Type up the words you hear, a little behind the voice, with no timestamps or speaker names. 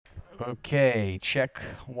Okay, check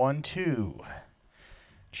 1, 2.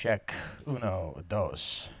 Check uno,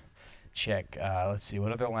 dos. Check. Let's see.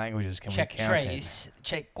 What other languages can Check we count tres,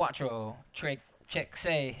 check cuatro, check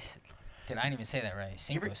seis. Did I didn't even say that right?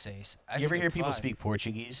 Cinco, seis. You ever hear skipped people 5. speak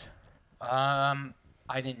Portuguese? I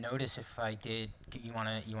didn't notice if I did. You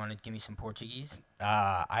wanna give me some Portuguese?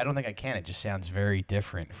 I don't think I can. It just sounds very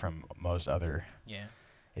different from most other. Yeah.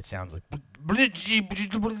 It sounds like.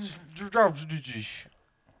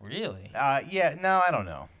 Really? Yeah. No, I don't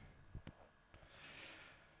know.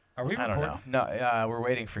 Are we I recording? don't know. No, we're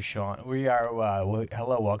waiting for Sean. We are.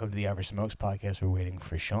 Hello, welcome to the Ever Smokes podcast. We're waiting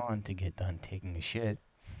for Sean to get done taking a shit.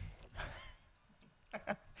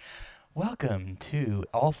 Welcome to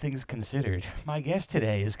All Things Considered. My guest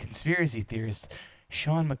today is conspiracy theorist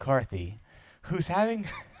Sean McCarthy, who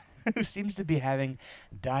seems to be having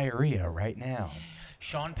diarrhea right now.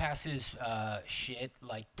 Sean passes shit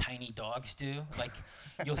like tiny dogs do. Like,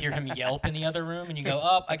 you'll hear him yelp in the other room, and you go,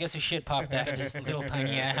 "Oh, I guess a shit popped out of his little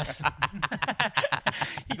tiny ass."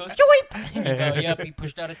 He goes, "Yoip!" And you go, "Yep, he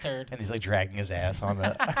pushed out a turd." And he's like dragging his ass on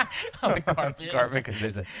the On the carpet. because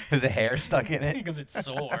there's a hair stuck in it. Because it's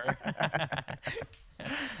sore.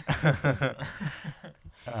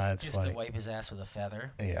 That's Just funny. to wipe his ass with a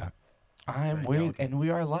feather. Yeah. We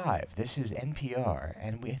are live. This is NPR,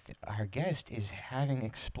 and our guest is having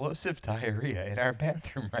explosive diarrhea in our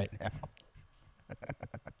bathroom right now.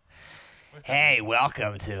 Hey,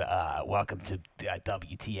 welcome to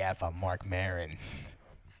WTF. I'm Mark Maron.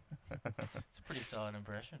 It's a pretty solid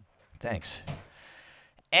impression. Thanks.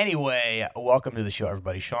 Anyway, welcome to the show,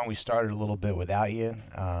 everybody. Sean, we started a little bit without you,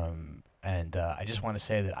 and I just want to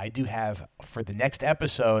say that I do have, for the next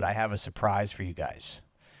episode, I have a surprise for you guys.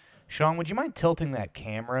 Sean, would you mind tilting that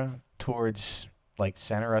camera towards,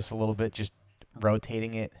 center us a little bit, just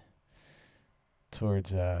rotating it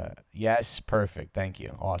towards, yes, perfect, thank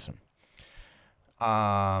you, awesome.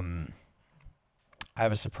 I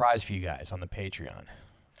have a surprise for you guys on the Patreon.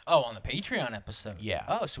 Oh, on the Patreon episode? Yeah.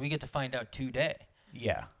 Oh, so we get to find out today.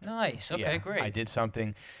 Yeah. Nice, okay, Yeah, great. I did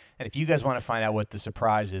something, and if you guys want to find out what the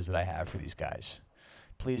surprise is that I have for these guys,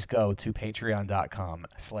 please go to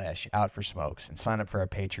patreon.com/outforsmokes and sign up for our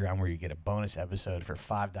Patreon, where you get a bonus episode for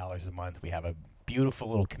 $5 a month. We have a beautiful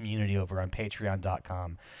little community over on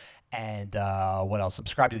patreon.com. And what else?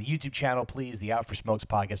 Subscribe to the YouTube channel, please. The Out for Smokes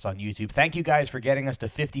podcast on YouTube. Thank you guys for getting us to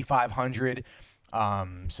 5,500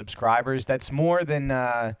 subscribers. That's more than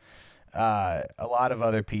a lot of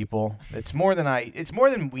other people. It's more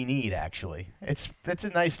than we need, actually. It's a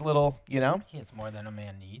nice little, Yeah, it's more than a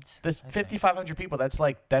man needs. This 5,500 people. That's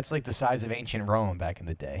like the size of ancient Rome back in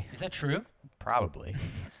the day. Is that true? Probably.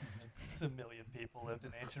 A million people lived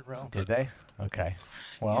in ancient Rome. Did they? Okay.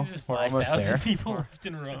 Well, Just we're almost there. people lived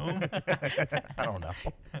in Rome. I don't know.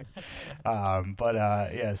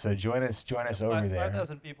 Yeah. So join us over there.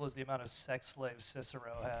 5,000 people is the amount of sex slaves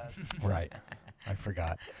Cicero had. Right. I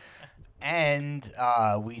forgot. And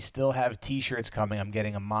we still have T-shirts coming. I'm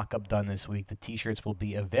getting a mock-up done this week. The T-shirts will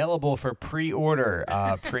be available for pre-order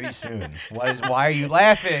pretty soon. Why are you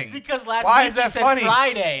laughing? Because last Why week is that you said funny?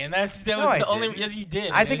 Friday, and that was the only didn't. reason you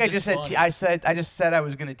did. I think I just said funny. I just said I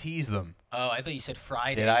was going to tease them. Oh, I thought you said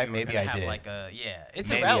Friday. Did I? You were Maybe gonna I have did. It's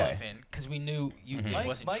Maybe irrelevant because we knew it Mhm.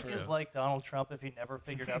 wasn't Mike true. is like Donald Trump if he never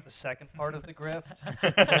figured out the second part of the grift,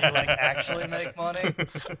 where you actually make money.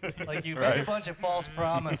 Like you make a bunch of false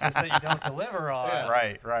promises that you don't deliver on.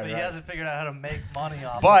 Right. But he hasn't figured out how to make money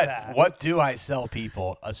off of But that. what do I sell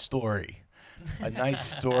people? A story, a nice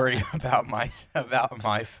story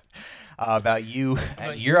about you.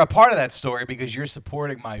 And you're a part of that story because you're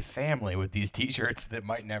supporting my family with these T-shirts that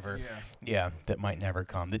might never, that might never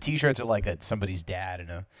come. The T-shirts are like somebody's dad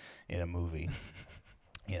in a movie,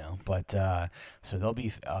 But so they'll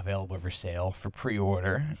be available for sale for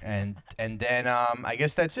pre-order, and then I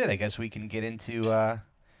guess that's it. I guess we can get into our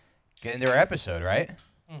episode, right?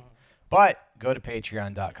 But go to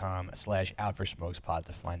patreon.com/outforsmokespod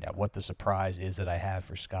to find out what the surprise is that I have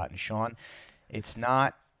for Scott and Sean. It's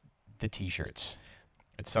not the T-shirts.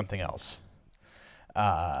 It's something else.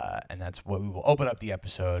 And that's what we will open up the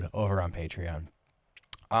episode over on Patreon.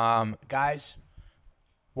 Guys,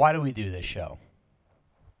 why do we do this show?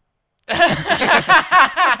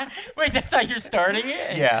 Wait, that's how you're starting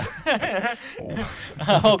it? Yeah.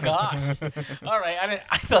 Oh gosh. All right.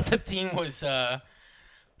 I thought the theme was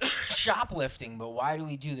shoplifting, but why do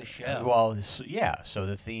we do the show? Well, so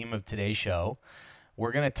the theme of today's show,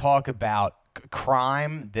 we're going to talk about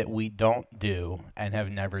crime that we don't do and have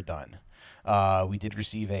never done. We did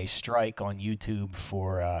receive a strike on YouTube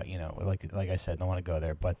for, like I said, don't want to go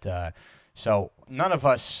there. But so none of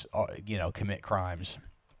us, commit crimes.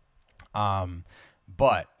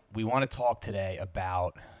 But we want to talk today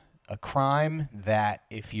about a crime that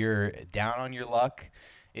if you're down on your luck,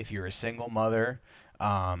 if you're a single mother,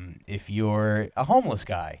 if you're a homeless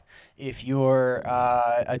guy, if you're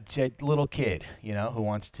a little kid, who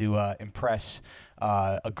wants to impress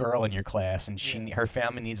a girl in your class and her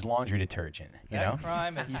family needs laundry detergent, That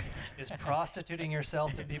crime is prostituting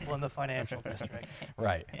yourself to people in the financial district.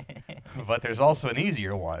 Right. But there's also an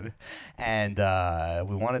easier one. And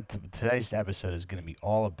today's episode is going to be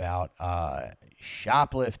all about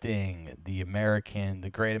shoplifting, the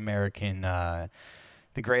great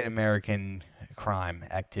American crime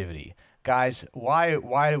activity. Guys, why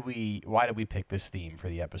did we pick this theme for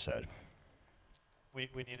the episode? We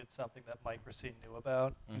needed something that Mike Racine knew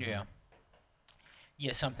about. Mm-hmm.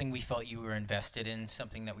 Yeah, something we felt you were invested in,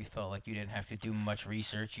 something that we felt like you didn't have to do much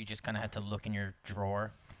research. You just kind of had to look in your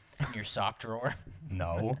drawer, in your sock drawer.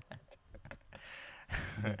 No.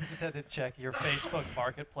 Just had to check your Facebook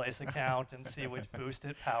Marketplace account and see which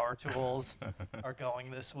boosted power tools are going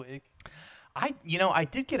this week. I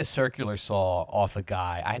did get a circular saw off a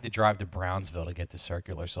guy. I had to drive to Brownsville to get the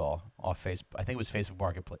circular saw off Facebook. I think it was Facebook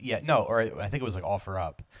Marketplace. Yeah, no, or I think it was like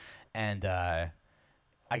OfferUp, and I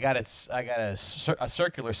got a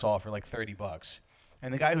circular saw for like $30,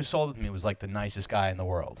 and the guy who sold it to me was like the nicest guy in the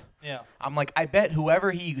world. Yeah, I'm like, I bet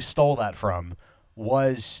whoever he stole that from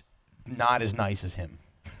was not as nice as him.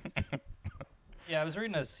 Yeah, I was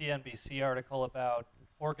reading a CNBC article about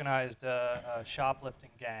organized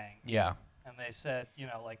shoplifting gangs. Yeah. And they said,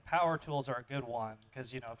 like power tools are a good one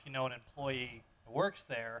because, if you know an employee who works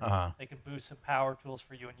there, they can boost some power tools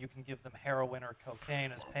for you and you can give them heroin or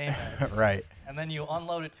cocaine as payment. Right. And then you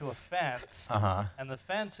unload it to a fence. And the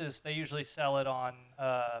fences, they usually sell it on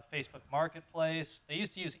Facebook Marketplace. They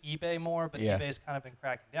used to use eBay more, but eBay's kind of been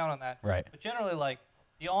cracking down on that. Right. But generally, like,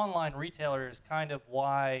 the online retailer is kind of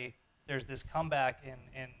why there's this comeback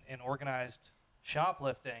in organized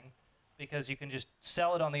shoplifting, because you can just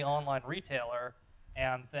sell it on the online retailer,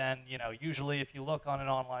 and then usually if you look on an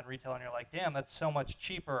online retailer and you're like, damn, that's so much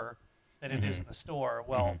cheaper than it is in the store,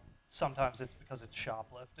 well, sometimes it's because it's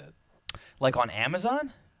shoplifted. Like on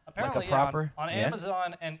Amazon? Apparently, like a proper, on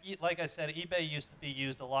Amazon, and like I said, eBay used to be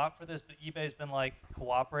used a lot for this, but eBay's been like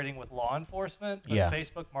cooperating with law enforcement. But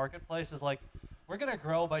Facebook Marketplace is like, we're going to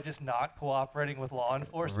grow by just not cooperating with law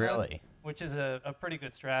enforcement. Really? Which is a pretty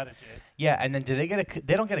good strategy. Yeah, and then they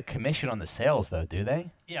don't get a commission on the sales though, do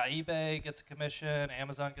they? Yeah, eBay gets a commission,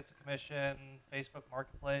 Amazon gets a commission, Facebook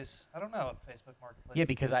Marketplace. I don't know if Facebook Marketplace. Yeah,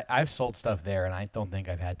 because I've sold stuff there, and I don't think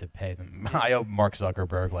I've had to pay them. I owe Mark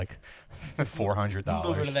Zuckerberg like $400. A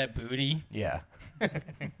little bit of that booty. Yeah.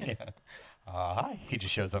 Yeah. Hi. He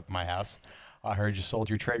just shows up at my house. I heard you sold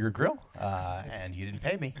your Traeger grill, and you didn't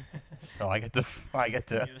pay me, so I get to.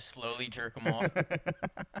 You slowly jerk them off.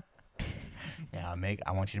 Yeah,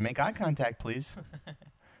 I want you to make eye contact, please.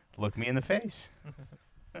 Look me in the face.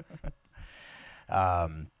 Yeah.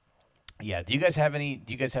 Do you guys have any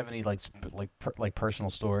like personal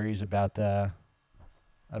stories about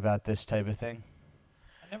this type of thing?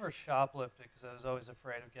 I never shoplifted because I was always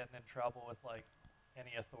afraid of getting in trouble with like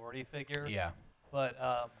any authority figure. Yeah. But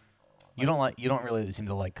you don't really seem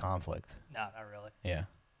to like conflict. no, not really. Yeah.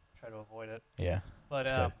 Try to avoid it. Yeah. But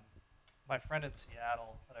That's good. my friend in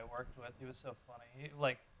Seattle that I worked with, he was so funny.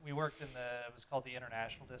 We worked in it was called the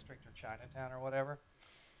International District or Chinatown or whatever.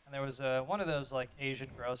 And there was one of those like Asian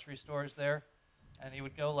grocery stores there. And he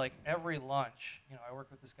would go like every lunch. I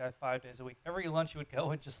worked with this guy 5 days a week. Every lunch he would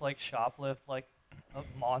go and just like shoplift like a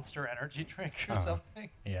Monster energy drink or something.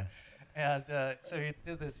 Yeah. And so he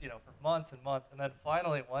did this, for months and months. And then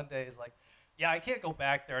finally one day he's like, yeah, I can't go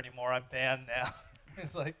back there anymore. I'm banned now.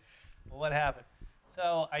 He's like, well, what happened?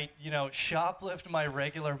 So I, shoplift my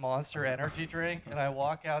regular Monster energy drink, and I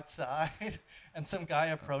walk outside, and some guy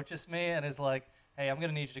approaches me and is like, hey, I'm going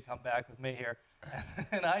to need you to come back with me here.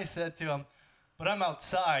 And I said to him, but I'm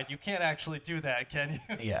outside. You can't actually do that, can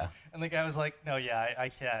you? Yeah. And the guy was like, no, yeah, I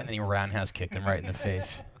can. And then he roundhouse kicked him right in the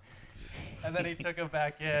face. And then he took him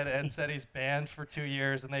back in and said he's banned for 2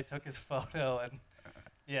 years, and they took his photo, and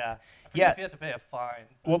yeah. I forget if he had to pay a fine.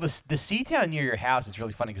 Well, the C-Town near your house is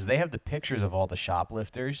really funny because they have the pictures of all the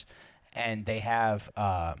shoplifters, and they have,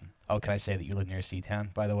 can I say that you live near C-Town,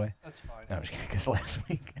 by the way? That's fine. No, I'm just kidding, because last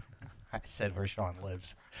week I said where Sean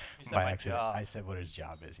lives. You said by my accident. job. I said what his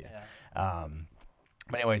job is, yeah.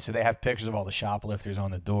 But anyway, so they have pictures of all the shoplifters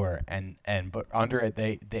on the door, but under it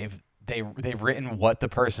they've written what the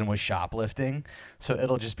person was shoplifting. So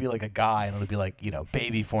it'll just be like a guy, and it'll be like,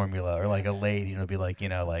 baby formula, or like a lady, and it'll be like,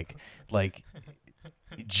 like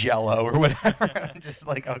Jello or whatever. I'm just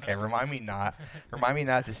like, okay, remind me not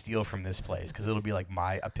to steal from this place, because it'll be like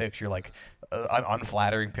a picture, like an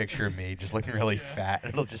unflattering picture of me just looking really fat.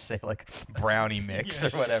 It'll just say like brownie mix or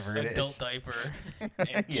whatever it is. Adult diaper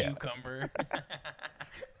and cucumber.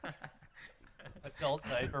 Adult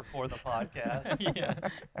diaper for the podcast. Yeah.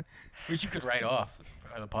 Which you could write off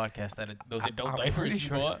the podcast, those adult I'm diapers pretty you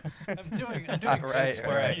sure. bought. I'm doing Right, bits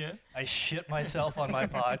where right. I shit myself on my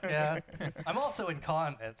podcast. I'm also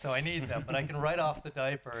incontinent, so I need them, but I can write off the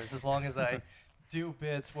diapers as long as I do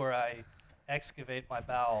bits where I excavate my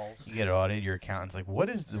bowels. You get audited, your accountant's like, what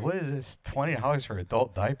is this $20 for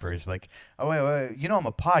adult diapers? Like, oh wait, you know I'm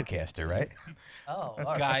a podcaster, right? Oh,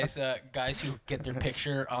 all right. Guys who get their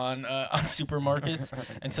picture on supermarkets,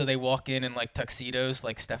 and so they walk in like tuxedos,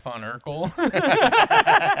 like Stefan Urkel.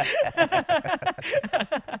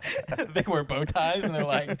 They wear bow ties, and they're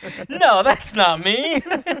like, "No, that's not me."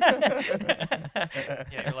 Yeah,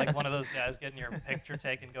 you're like one of those guys getting your picture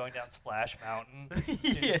taken going down Splash Mountain.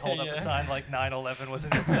 You just hold up a sign like 9/11 was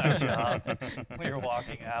an inside job. We were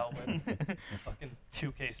walking out with fucking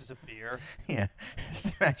 2 cases of beer. Yeah,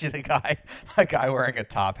 just imagine a guy wearing a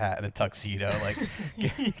top hat and a tuxedo, like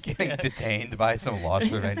getting detained by some loss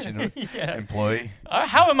prevention employee.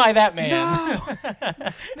 How am I that man?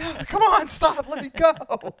 No, come on, stop, let me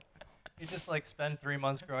go. You just like spend 3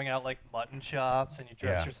 months growing out like mutton chops, and you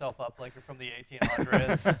dress Yeah. yourself up like you're from the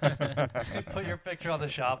 1800s. You put your picture on the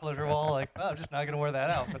shoplifter wall, like, oh, I'm just not gonna wear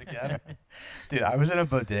that outfit again. Dude, I was in a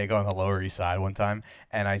bodega on the Lower East Side one time,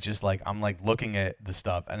 and I'm like looking at the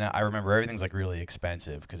stuff, and I remember everything's like really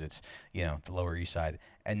expensive because it's, the Lower East Side.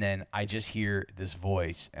 And then I just hear this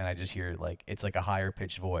voice, and I just hear like, it's like a higher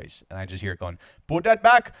pitched voice, and I just hear it going, put that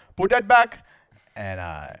back. And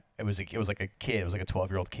it was like a kid, it was like a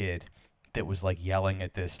 12-year-old kid that was like yelling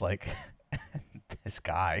at this like this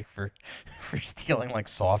guy for stealing like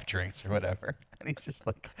soft drinks or whatever. And he's just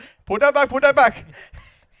like, put that back.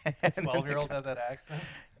 12-year-old had that accent.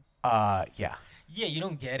 Yeah. Yeah, you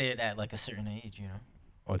don't get it at like a certain age, you know.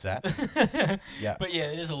 What's that? Yeah. But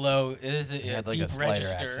yeah, it is a He had like deep a slighter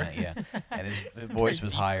register. accent, yeah. And his voice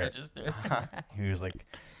was Deep higher. register. He was like,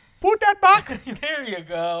 put that back. There you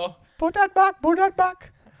go. Put that back.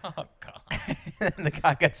 Oh god. And the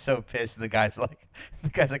guy got so pissed. The guy's like,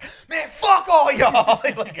 man, fuck all y'all.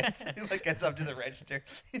 He gets up to the register.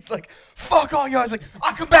 He's like, fuck all y'all. He's like,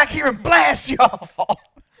 I'll come back here and blast y'all.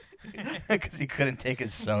 Because he couldn't take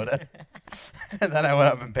his soda. And then I went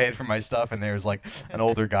up and paid for my stuff, and there was like an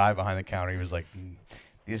older guy behind the counter. He was like,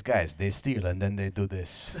 these guys, they steal and then they do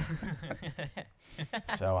this.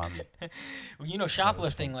 So Well,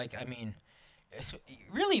 shoplifting, like, I mean, it's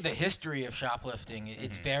really the history of shoplifting.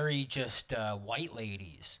 It's very just white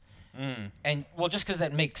ladies. And well, just because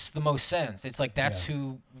that makes the most sense. It's like that's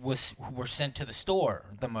who were sent to the store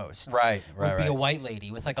the most. Right. Would be a white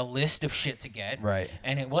lady with like a list of shit to get. Right.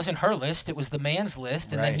 And it wasn't her list; it was the man's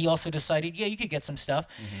list. And then he also decided, yeah, you could get some stuff.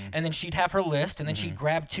 And then she'd have her list, and then she'd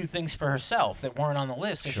grab 2 things for herself that weren't on the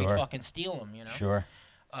list, so she'd fucking steal them. You know. Sure.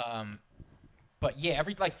 But yeah,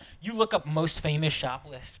 you look up most famous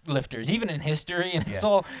shoplifters, even in history, and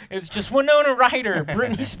it's just Winona Ryder,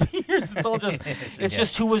 Britney Spears. It's all just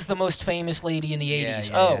just who was the most famous lady in the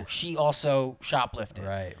 80s. She also shoplifted.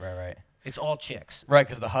 Right. It's all chicks. Right,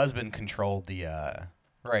 because the husband controlled the.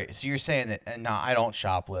 Right, so you're saying that no, I don't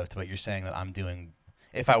shoplift, but you're saying that I'm doing.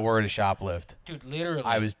 If I were to shoplift, Dude, literally,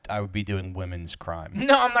 I would be doing women's crime.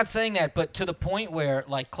 No, I'm not saying that, but to the point where,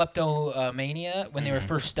 like, kleptomania, when they were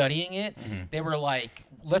first studying it, they were like,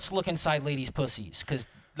 let's look inside ladies' pussies, because,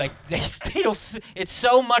 like, they steal. It's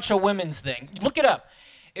so much a women's thing. Look it up.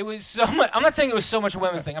 It was so much. I'm not saying it was so much a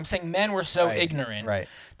women's thing. I'm saying men were so ignorant. Right.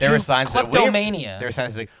 There were signs kleptomania. There were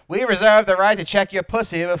signs like, we reserve the right to check your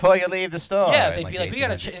pussy before you leave the store. Yeah, right? they'd be like, we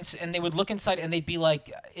gotta, and they would look inside, and they'd be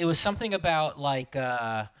like, it was something about like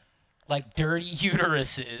dirty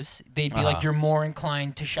uteruses. They'd be like, you're more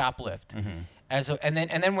inclined to shoplift. And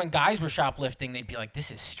then when guys were shoplifting, they'd be like, this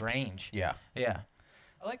is strange. Yeah.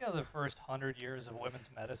 I like how the first 100 years of women's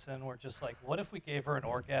medicine were just like, what if we gave her an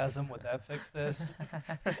orgasm? Would that fix this?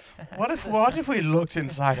 What if we looked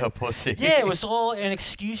inside her pussy? Yeah, it was all an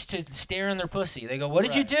excuse to stare in their pussy. They go, what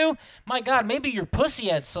did you do? My God, maybe your pussy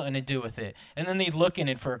had something to do with it. And then they'd look in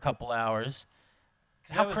it for a couple hours.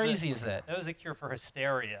 How crazy is that? That was a cure for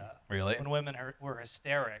hysteria. Really? When women were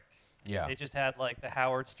hysteric. Yeah. They just had like the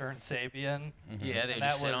Howard Stern Sabian. Yeah, they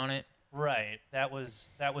just sit on it. Right. That was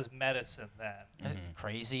medicine then.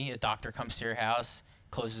 Crazy. A doctor comes to your house,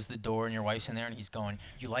 closes the door, and your wife's in there, and he's going,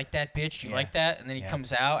 you like that, bitch? You like that? And then he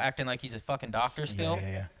comes out acting like he's a fucking doctor still.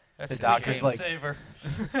 Yeah. That's The doctor's shame. like, Save her.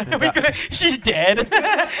 She's dead.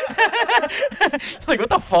 Like, what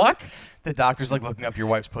the fuck? the doctor's like looking up your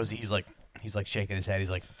wife's pussy. He's like shaking his head. He's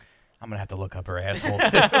like, I'm gonna have to look up her asshole.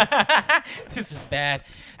 This is bad.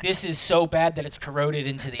 This is so bad that it's corroded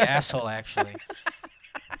into the asshole. Actually,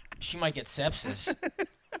 she might get sepsis.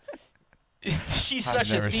 She's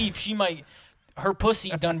such a thief. She might. Her pussy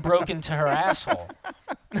done broke into her asshole.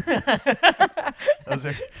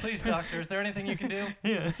 Please, doctor, is there anything you can do?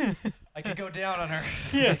 Yeah. I could go down on her.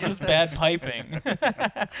 Yeah, it's just bad piping.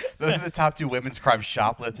 Those are the top 2 women's crimes: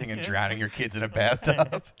 shoplifting and drowning your kids in a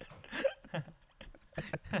bathtub.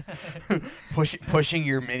 Pushing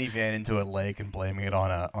your minivan into a lake and blaming it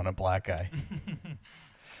on a black guy.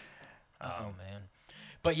 Oh man,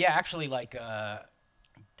 but yeah, actually, like, I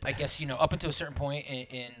guess up until a certain point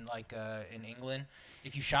in England,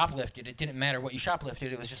 if you shoplifted, it didn't matter what you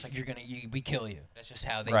shoplifted. It was just like we kill you. That's just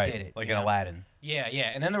how they did it. Like in Aladdin. Yeah,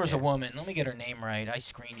 yeah. And then there was a woman. Let me get her name right. I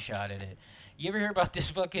screenshotted it. You ever hear about this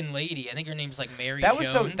fucking lady? I think her name's like Mary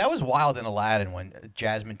Jones. That was wild in Aladdin when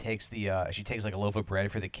Jasmine takes she takes like a loaf of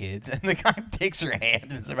bread for the kids, and the guy takes her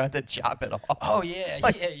hand and is about to chop it off. Oh yeah,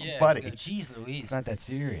 like, yeah. buddy. Jeez Louise. It's not that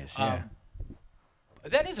serious. Yeah.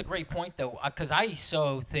 That is a great point, though, because I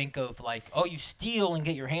so think of, like, oh, you steal and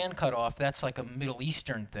get your hand cut off. That's like a Middle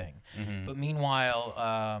Eastern thing. Mm-hmm. But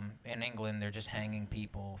meanwhile, in England, they're just hanging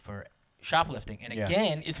people for shoplifting. And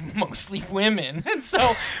again, it's mostly women. And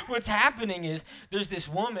so what's happening is there's this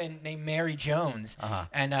woman named Mary Jones,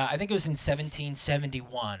 and I think it was in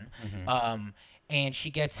 1771. Mm-hmm. And she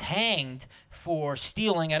gets hanged for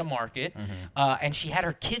stealing at a market, and she had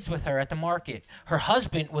her kids with her at the market. Her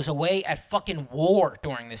husband was away at fucking war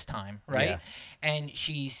during this time, right? Yeah. And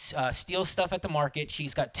she steals stuff at the market.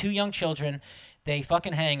 She's got 2 young children. They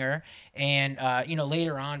fucking hang her, and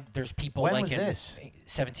later on, there's people when like was in this?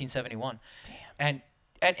 1771. Damn.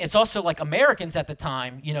 And it's also like Americans at the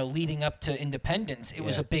time, leading up to independence, it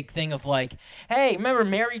was a big thing of like, hey, remember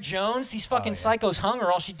Mary Jones? These fucking psychos hung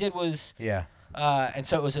her. All she did was and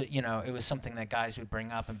so it was it was something that guys would bring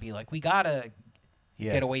up and be like, we gotta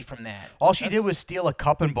get away from that. All she did was steal a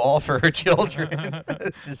cup and ball for her children.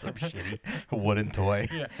 Just some shitty wooden toy.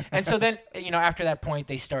 Yeah. And so then, after that point,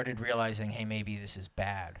 they started realizing, hey, maybe this is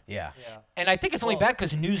bad. Yeah. And I think it's only bad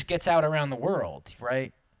because news gets out around the world,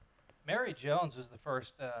 right? Mary Jones was the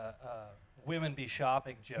first women be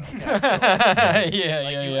shopping joke. You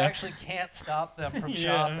actually can't stop them from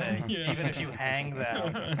shopping, even if you hang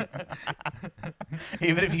them.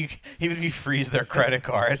 even if you freeze their credit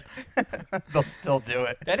card, they'll still do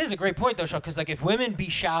it. That is a great point, though, Sean, because like if women be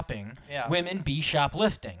shopping, women be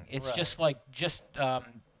shoplifting. It's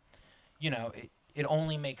it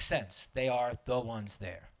only makes sense. They are the ones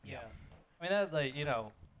there. Yeah. I mean,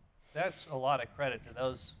 that's a lot of credit to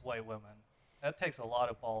those white women. That takes a lot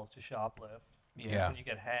of balls to shoplift. Yeah. And you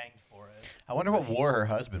get hanged for it. I wonder what war her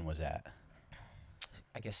husband was at.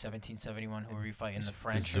 I guess 1771. Who were you fighting? The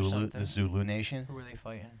French or something? The Zulu nation. Who were they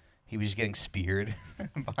fighting? He was just getting speared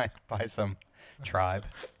by some tribe.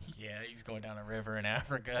 Yeah, he's going down a river in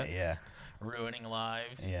Africa. Yeah. Ruining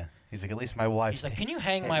lives. Yeah. He's like, at least my wife. He's like, can you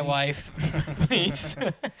hang my wife, please?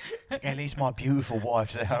 Like, at least my beautiful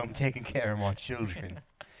wife's at home taking care of my children.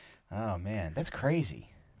 Oh, man. That's crazy.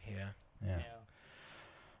 Yeah.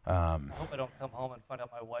 I hope I don't come home and find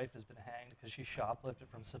out my wife has been hanged because she shoplifted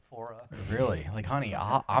from Sephora. Really? Like, honey,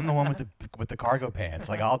 I'm the one with the cargo pants.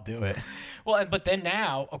 Like, I'll do it. Well, but then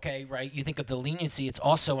now, okay, right, you think of the leniency. It's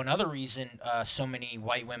also another reason so many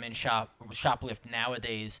white women shoplift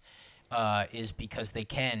nowadays is because they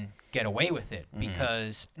can get away with it.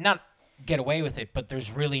 Because, not get away with it, but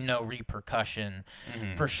there's really no repercussion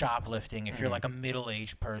for shoplifting if you're like a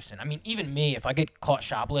middle-aged person. I mean, even me, if I get caught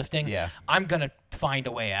shoplifting, I'm going to find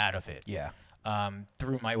a way out of it. Yeah.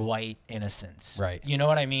 Through my white innocence. Right. You know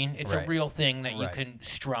what I mean? It's a real thing that you can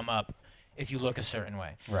strum up if you look a certain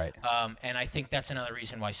way. Right. And I think that's another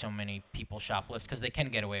reason why so many people shoplift, because they can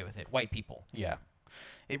get away with it. White people. Yeah.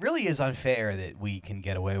 It really is unfair that we can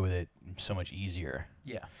get away with it so much easier.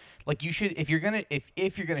 Yeah. Like, you should, if you're gonna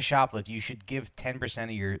shoplift, you should give 10%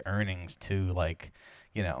 of your earnings to, like,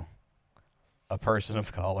 a person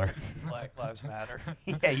of color. Black Lives Matter.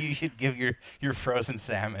 Yeah, you should give your frozen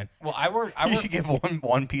salmon. Well, you should give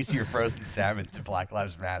one piece of your frozen salmon to Black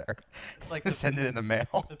Lives Matter. Like send it in the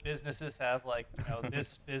mail. The businesses have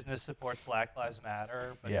this business supports Black Lives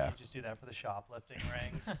Matter, but you just do that for the shoplifting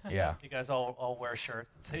rings. Yeah. You guys all wear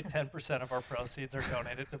shirts that say 10% of our proceeds are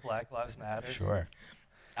donated to Black Lives Matter. Sure.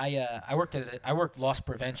 I worked loss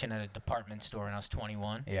prevention at a department store when I was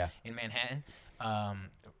 21. Yeah. In Manhattan.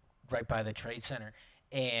 Right by the Trade Center,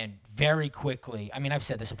 and very quickly, I mean, I've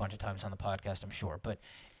said this a bunch of times on the podcast, I'm sure, but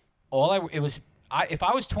if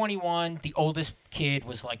I was 21, the oldest kid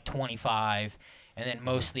was like 25. And then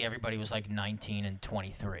mostly everybody was like 19 and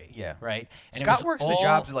 23. Yeah. Right? And Scott works the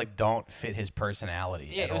jobs that like don't fit his personality.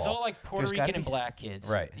 Yeah, at it was all. all like Puerto Rican and black kids.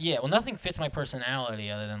 Right. Yeah, well, nothing fits my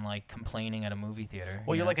personality other than like complaining at a movie theater.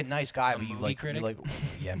 Well, you're like a nice guy, but movie critic? you like,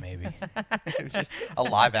 yeah, maybe. Just a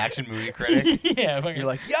live action movie critic. Yeah. You're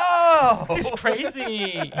like, yo, it's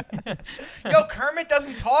crazy. Yo, Kermit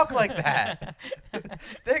doesn't talk like that.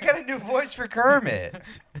 They got a new voice for Kermit.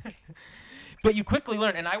 But you quickly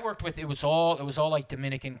learn, and I worked with it was all like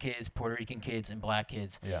Dominican kids, Puerto Rican kids, and black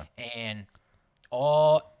kids. Yeah. And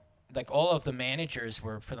all of the managers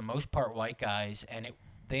were for the most part white guys, and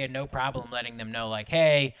they had no problem letting them know, like,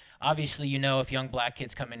 hey, obviously, if young black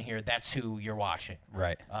kids come in here, that's who you're watching.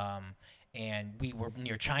 Right. And we were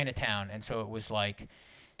near Chinatown, and so it was like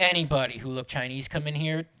anybody who looked Chinese come in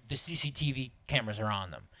here, the CCTV cameras are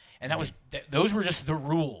on them, and that was those were just the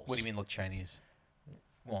rules. What do you mean look Chinese?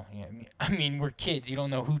 Well, yeah, I mean, we're kids. You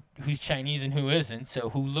don't know who's Chinese and who isn't.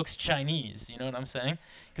 So who looks Chinese? You know what I'm saying?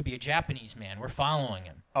 Could be a Japanese man. We're following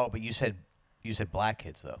him. Oh, but you said black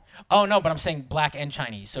kids though. Oh no, but I'm saying black and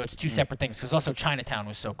Chinese. So it's two separate things. Because also Chinatown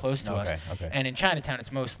was so close to us. Okay. And in Chinatown,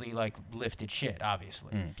 it's mostly like lifted shit.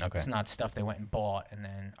 Obviously. Okay. It's not stuff they went and bought and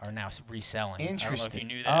then are now reselling. Interesting. I don't know if you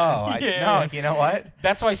knew that. Oh, no. You know what?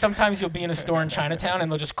 That's why sometimes you'll be in a store in Chinatown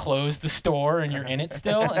and they'll just close the store and you're in it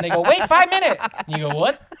still, and they go, "Wait 5 minutes." And you go,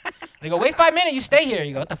 "What?" They go, "Wait 5 minutes, you stay here."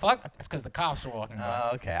 You go, "What the fuck?" It's because the cops are walking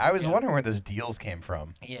by. Okay. I was wondering where those deals came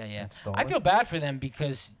from. Yeah. Stolen? I feel bad for them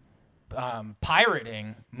because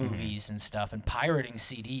pirating movies and stuff and pirating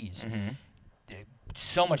CDs,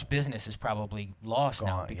 so much business is probably lost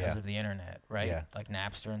now because of the internet, right? Yeah. Like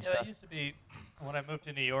Napster and Yeah, stuff. that used to be when I moved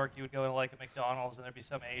to New York. You would go to like a McDonald's and there'd be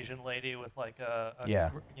some Asian lady with like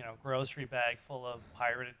a grocery bag full of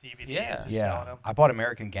pirated DVDs. Just selling them. I bought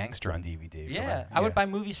American Gangster on DVD. Yeah, I would buy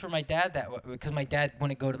movies for my dad because my dad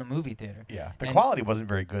wouldn't go to the movie theater. Yeah, the quality wasn't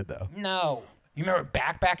very good though. No. You remember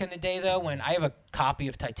back in the day though, when I have a copy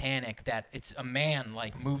of Titanic that it's a man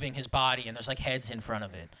like moving his body and there's like heads in front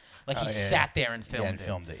of it, like he sat there and filmed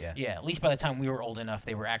it. Yeah, at least by the time we were old enough,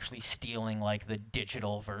 they were actually stealing like the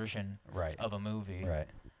digital version of a movie. Right.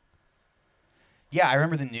 Yeah, I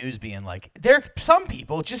remember the news being like, some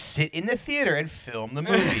people just sit in the theater and film the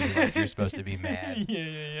movie. Like you're supposed to be mad.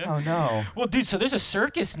 Yeah. Oh, no. Well, dude, so there's a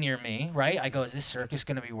circus near me, right? I go, is this circus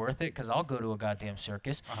going to be worth it? Because I'll go to a goddamn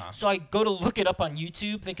circus. So I go to look it up on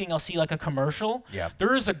YouTube thinking I'll see like a commercial. Yeah.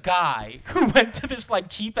 There is a guy who went to this like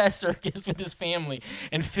cheap-ass circus with his family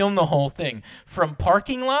and filmed the whole thing from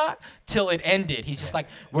parking lot till it ended. He's just like,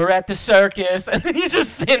 we're at the circus. And then he's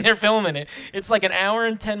just sitting there filming it. It's like an hour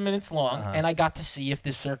and 10 minutes long. And I got to see if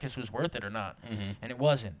this circus was worth it or not. And it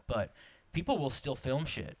wasn't. But people will still film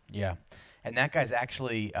shit. Yeah. And that guy's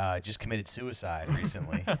actually just committed suicide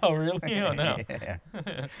recently. Oh, really? Oh, no.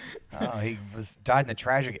 Yeah. He died in a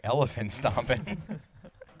tragic elephant stomping.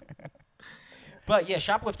 But yeah,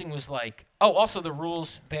 shoplifting was like, also the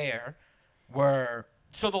rules there were,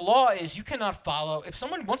 so the law is you cannot follow,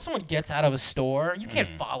 once someone gets out of a store, you can't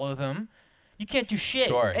follow them. You can't do shit.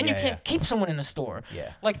 Sure, and you can't keep someone in a store.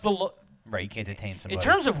 Yeah. Like Right, you can't detain somebody. in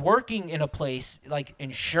terms of working in a place, like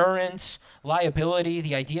insurance, liability,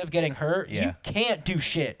 the idea of getting hurt, you can't do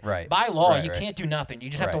shit. Right. By law, Right, you right. can't do nothing. You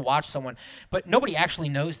just have to watch someone. But nobody actually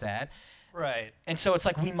knows that. Right. And so it's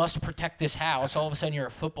like, we must protect this house. All of a sudden, you're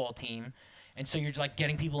a football team. And so you're like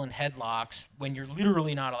getting people in headlocks when you're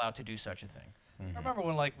literally not allowed to do such a thing. I remember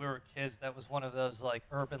when like we were kids, that was one of those like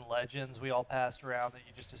urban legends we all passed around that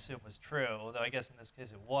you just assume was true. Although I guess in this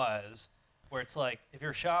case it was. Where it's like, if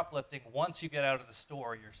you're shoplifting, once you get out of the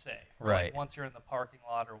store, you're safe. Right. Like once you're in the parking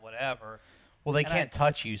lot or whatever. Well, they can't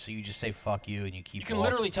touch you, so you just say fuck you and you keep You can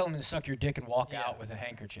walking. literally tell them to suck your dick and walk out with a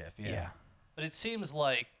handkerchief. Yeah. But it seems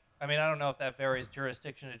like, I mean, I don't know if that varies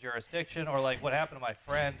jurisdiction to jurisdiction or like what happened to my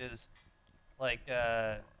friend is like,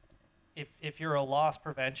 if you're a loss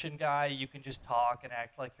prevention guy, you can just talk and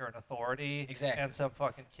act like you're an authority. Exactly. And some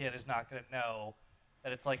fucking kid is not going to know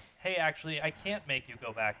that it's like, hey, actually, I can't make you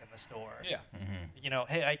go back in the store. Yeah. You know,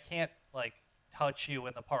 hey, I can't like touch you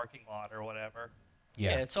in the parking lot or whatever.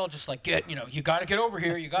 Yeah, it's all just like, you got to get over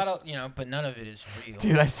here. You got to, but none of it is real.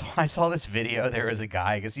 Dude, I saw this video. There was a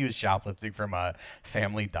guy, I guess he was shoplifting from a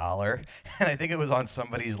Family Dollar, and I think it was on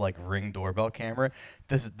somebody's like Ring doorbell camera.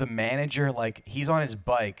 The manager, like, he's on his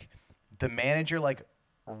bike. The manager, like,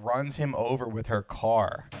 runs him over with her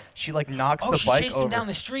car. She like knocks the bike over. She chased him down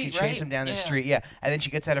the street, She right? chased him down the street, yeah. And then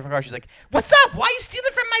she gets out of her car. She's like, "What's up? Why are you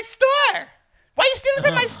stealing from my store? Why are you stealing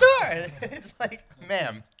from my store?" And it's like,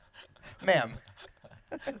 ma'am.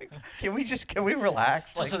 Can we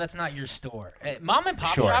relax? Also, that's not your store. Mom and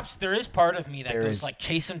pop Sure. shops, there is part of me that There goes is- like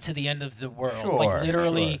chase them to the end of the world. Sure, like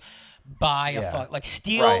literally sure. buy Yeah. like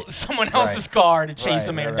steal Right, someone right. else's car to chase Right,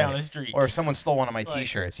 a man right, down right. the street. Or if someone stole one of my It's like-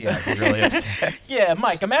 T-shirts, yeah, I'd be really upset. Yeah,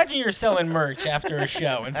 Mike, imagine you're selling merch after a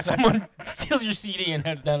show and someone steals your CD and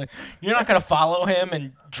heads down. You're not going to follow him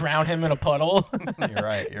and drown him in a puddle. You're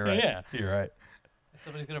right. Yeah. You're right.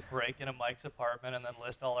 Somebody's gonna break into Mike's apartment and then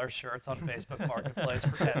list all our shirts on Facebook Marketplace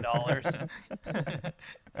for $10.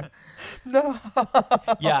 No.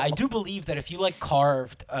 Yeah, I do believe that if you like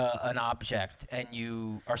carved an object and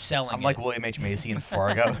you are selling I'm it, like William H. Macy in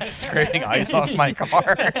Fargo, scraping ice off my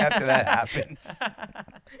car after that happens.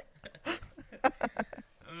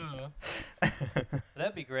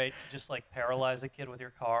 That'd be great to just like paralyze a kid with your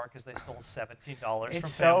car because they stole $17 from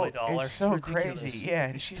It's Family so Dollar. it's so ridiculous. crazy. Yeah,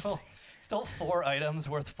 and she's Stole 4 items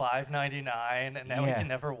worth $5.99, and now he Yeah. can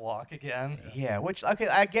never walk again. yeah. Which okay,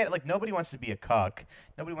 I get it. Like nobody wants to be a cuck.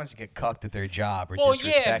 Nobody wants to get cucked at their job or well,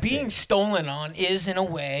 disrespected. yeah, being stolen on is in a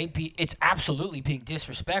way, it's absolutely being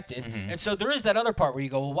disrespected. Mm-hmm. And so there is that other part where you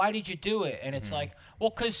go, well, why did you do it? And it's like,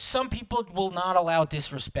 well, because some people will not allow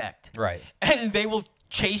disrespect. right. And they will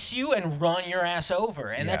chase you and run your ass over.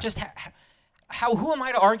 And Yeah. that just, who am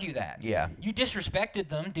I to argue that? Yeah. You disrespected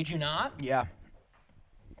them, did you not? Yeah.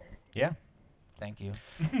 Yeah. Thank you.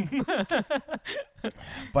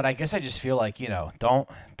 But I guess I just feel like,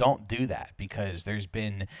 don't do that because there's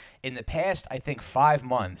been in the past, I think 5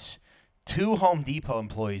 months, 2 Home Depot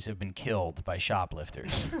employees have been killed by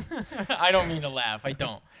shoplifters. I don't mean to laugh. I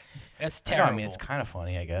don't. That's No, terrible. I mean, it's kind of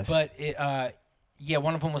funny, I guess. But yeah,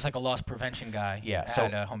 one of them was like a loss prevention guy. Yeah,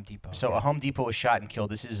 at Home Depot. So yeah. a Home Depot was shot and killed.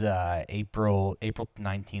 This is April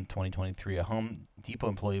 19th, 2023. A Home Depot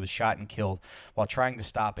employee was shot and killed while trying to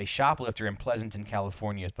stop a shoplifter in Pleasanton,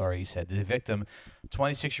 California, authorities said. The victim,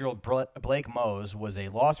 26-year-old Blake Mose, was a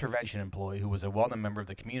loss prevention employee who was a well-known member of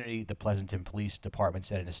the community, the Pleasanton Police Department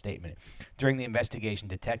said in a statement. During the investigation,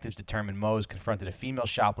 detectives determined Mose confronted a female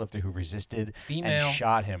shoplifter who resisted Female. and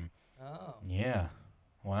shot him. Oh. Yeah.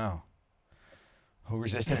 Wow. Who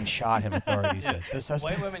resisted and shot him, authorities said. The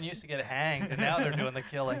suspect... White women used to get hanged, and now they're doing the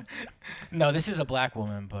killing. No, this is a black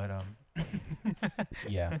woman, but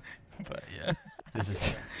Yeah. but yeah. This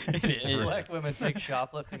is... It just is. Black women take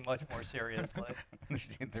shoplifting much more seriously.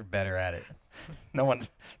 They're better at it.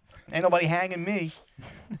 Ain't nobody hanging me.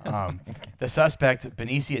 The suspect,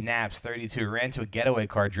 Benicia Knaps, 32, ran to a getaway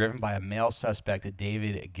car driven by a male suspect,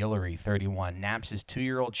 David Guillory, 31. Knaps'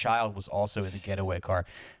 2-year-old child was also in the getaway car.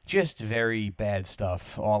 Just very bad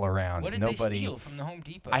stuff all around. What did they steal from the Home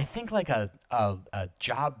Depot? I think like a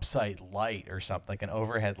job site light or something, like an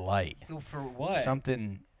overhead light. Go for what?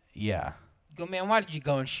 Something, yeah. Go, man, why did you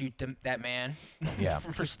go and shoot that man? Yeah.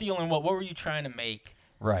 for stealing what? What were you trying to make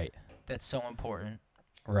Right, that's so important?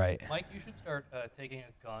 right. Mike, you should start taking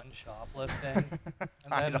a gun shoplifting. And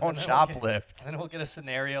I then- don't and then shoplift. And then we'll get a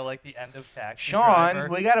scenario like the end of Taxi Sean, Driver.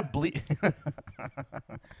 we got to bleed.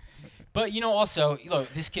 But, also,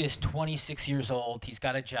 look, this kid is 26 years old. He's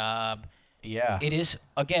got a job. Yeah. It is,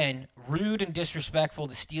 again, rude and disrespectful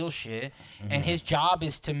to steal shit. Mm-hmm. And his job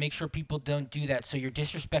is to make sure people don't do that. So you're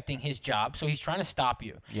disrespecting his job. So he's trying to stop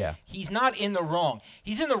you. Yeah. He's not in the wrong.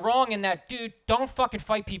 He's in the wrong in that, dude, don't fucking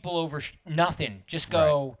fight people over nothing. Just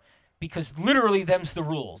go, because literally them's the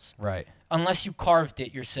rules. Right. Unless you carved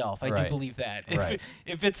it yourself. I do Right. believe that. Right.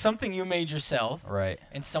 If it's something you made yourself Right.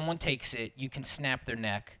 and someone takes it, you can snap their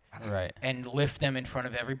neck Right. and lift them in front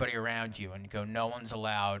of everybody around you and go, no one's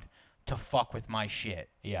allowed to fuck with my shit.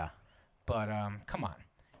 Yeah. But come on.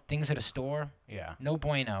 Things at a store, Yeah. no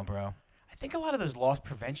bueno, bro. I think a lot of those loss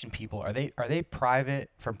prevention people are they private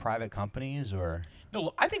from private companies or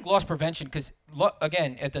No, I think loss prevention, because,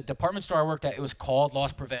 again, at the department store I worked at, it was called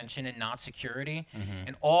loss prevention and not security.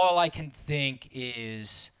 And all I can think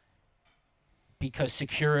is because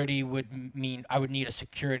security would mean I would need a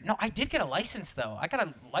security. No, I did get a license, though. I got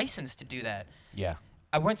a license to do that. yeah.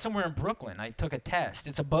 I went somewhere in Brooklyn. I took a test.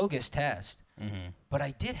 It's a bogus test. Mm-hmm. But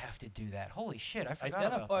I did have to do that. Holy shit, I forgot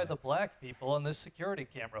Identify about the that. black people in this security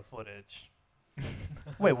camera footage.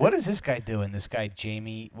 Wait, what is this guy doing? This guy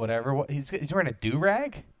Jamie whatever? What he's wearing a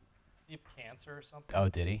do-rag? You have cancer or something? Oh,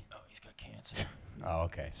 did he? Oh, he's got cancer. Oh,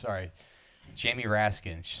 okay. Sorry. Jamie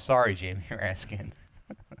Raskin. Sorry, Jamie Raskin.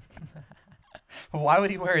 Why would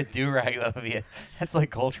he wear a do-rag though? That's like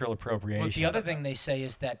cultural appropriation. Well, the other thing they say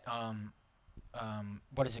is that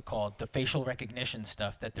what is it called? The facial recognition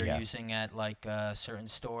stuff that they're Yeah. using at like certain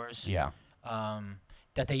stores. Yeah.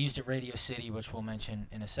 That they used at Radio City, which we'll mention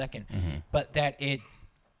in a second. Mm-hmm. But that it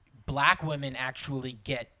black women actually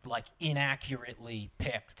get like inaccurately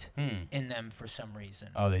picked in them for some reason.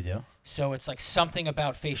 Oh, they do? So it's like something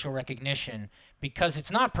about facial recognition, because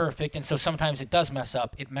it's not perfect, and so sometimes it does mess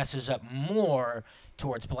up. It messes up more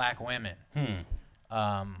towards black women.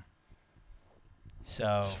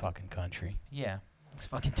 So This fucking country. yeah, it's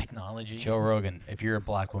fucking technology. Joe Rogan, if you're a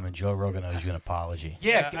black woman, Joe Rogan owes you an apology.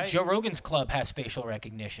 Yeah, Joe Rogan's club has facial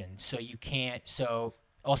recognition, so you can't. So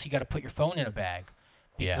also you got to put your phone in a bag.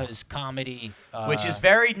 Because comedy, which is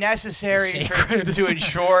very necessary sacred. to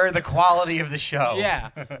ensure the quality of the show.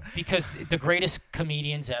 Yeah, because the greatest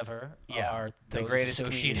comedians ever are the those greatest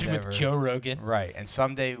associated comedians with ever. Joe Rogan. Right, and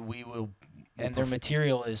someday we will. And their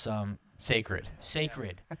material is sacred.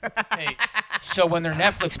 Sacred. Hey, so when their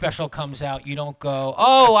Netflix special comes out, you don't go,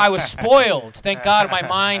 "Oh, I was spoiled. Thank God my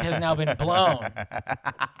mind has now been blown."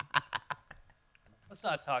 Let's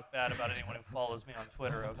not talk bad about anyone who follows me on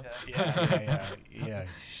Twitter, okay? Yeah.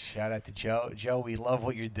 Shout out to Joe. Joe, we love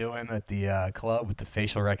what you're doing at the club with the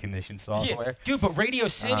facial recognition software. Yeah, dude, but Radio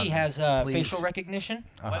City has please. facial recognition.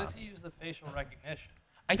 Why does he use the facial recognition?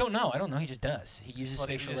 I don't know. He just does. He uses But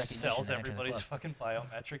facial he just recognition. sells to enter the everybody's club. fucking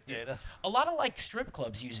biometric data. A lot of like strip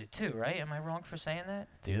clubs use it too, right? Am I wrong for saying that?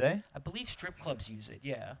 Do they? I believe strip clubs use it.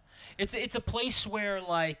 Yeah, it's a place where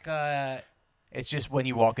like. It's just when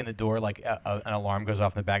you walk in the door, like an alarm goes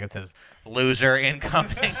off in the back that says "loser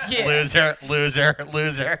incoming." Yeah.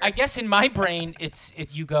 Loser. I guess in my brain,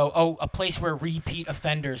 you go, a place where repeat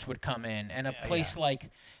offenders would come in, and a place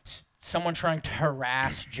like someone trying to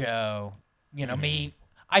harass Joe. You know, me.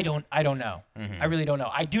 I don't know. I really don't know.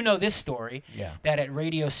 I do know this story. Yeah. That at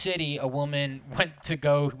Radio City, a woman went to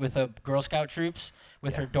go with a Girl Scout troops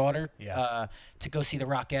with her daughter to go see the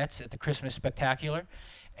Rockettes at the Christmas Spectacular,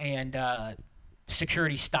 and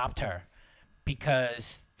security stopped her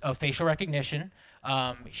because of facial recognition.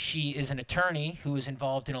 She is an attorney who is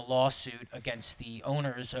involved in a lawsuit against the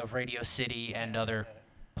owners of Radio City and other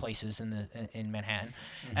places in Manhattan,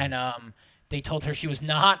 and they told her she was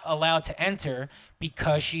not allowed to enter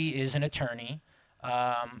because she is an attorney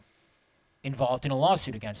involved in a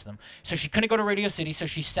lawsuit against them. So she couldn't go to Radio City, so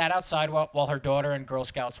she sat outside while her daughter and Girl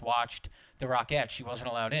Scouts watched the Rockettes. She wasn't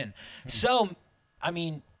allowed in. So, I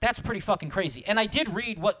mean, that's pretty fucking crazy. And I did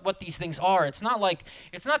read what these things are. It's not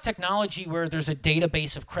technology where there's a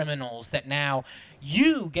database of criminals that now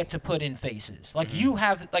you get to put in faces. Like you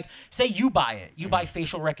have, like, say you buy it. You buy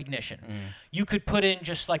facial recognition. You could put in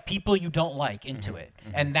just like people you don't like into it.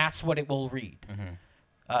 And that's what it will read.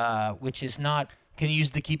 Which is not... Can you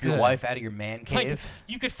use to keep your wife out of your man cave? Like,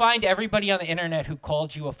 you could find everybody on the internet who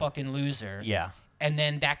called you a fucking loser. Yeah. And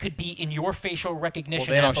then that could be in your facial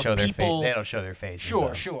recognition. Well, they app don't show of their people. They don't show their faces.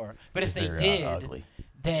 Sure. But if they did, ugly.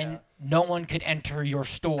 then no one could enter your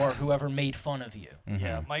store. Whoever made fun of you.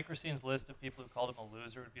 Yeah, Mike Racine's list of people who called him a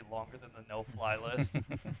loser would be longer than the no-fly list.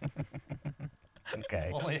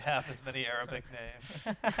 Okay. Only half as many Arabic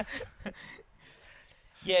names.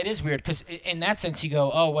 Yeah, it is weird because in that sense you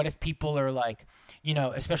go, oh, what if people are like, you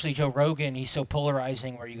know, especially Joe Rogan, he's so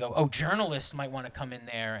polarizing where you go, oh, journalists might want to come in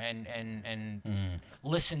there and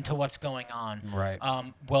listen to what's going on. Right.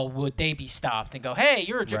 Well, would they be stopped and go, hey,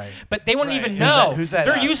 you're a jerk? Right. But they wouldn't Right. even Who's know. Who's that?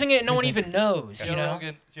 They're using it and no one even knows, you know?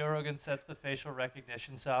 Joe Rogan sets the facial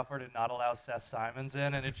recognition software to not allow Seth Simons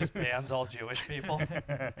in, and it just bans all Jewish people.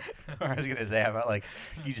 I was gonna say, how about like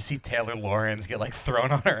you just see Taylor Lawrence get like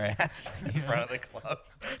thrown on her ass in front of the club,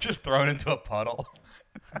 just thrown into a puddle.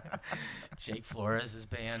 Jake Flores is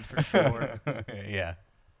banned for sure. Yeah.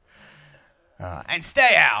 And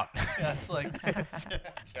stay out. Yeah, it's like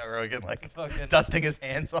Joe Rogan like fucking dusting his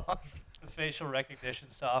hands off. the facial recognition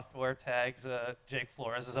software tags Jake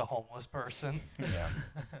Flores as a homeless person. Yeah.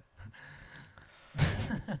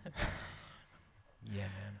 Yeah,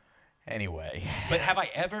 man. Anyway. But have I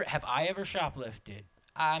ever shoplifted?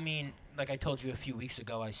 I mean, like I told you a few weeks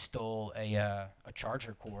ago, I stole a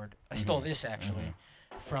charger cord. I stole this actually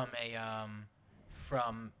from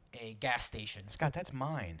a gas station. Scott, that's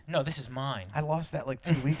mine. No, this is mine. I lost that like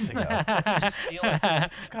 2 weeks ago.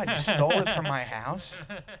 Scott, you stole it from my house?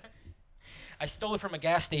 I stole it from a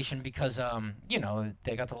gas station because, you know,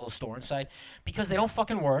 they got the little store inside. Because they don't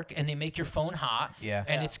fucking work and they make your phone hot. Yeah.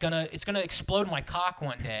 And it's gonna explode my cock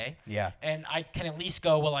one day. Yeah. And I can at least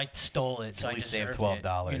go, well, I stole it, so At I least save deserved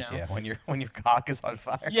 $12. it, you know? Yeah. When your cock is on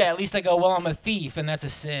fire. Yeah, at least I go, well, I'm a thief, and that's a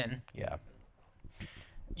sin. Yeah.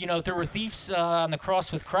 You know, there were thieves on the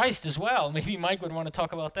cross with Christ as well. Maybe Mike would want to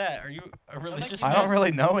talk about that. Are you a religious I man? don't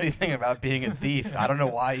really know anything about being a thief. I don't know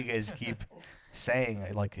why you guys keep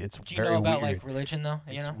saying like it's Do you very know about weird. like religion though?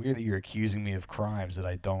 It's You know, weird that you're accusing me of crimes that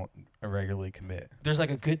I don't regularly commit. there's like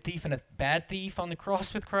a good thief and a bad thief on the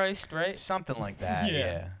cross with Christ, right? Something like that. Yeah.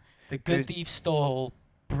 Yeah. The good There's- thief stole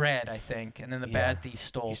bread, I think, and then the Yeah. bad thief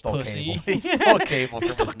stole He stole pussy. cable. He stole cable He from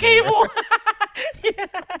stole his neighbor. cable. Yeah.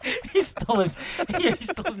 He stole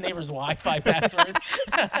his neighbor's Wi-Fi password.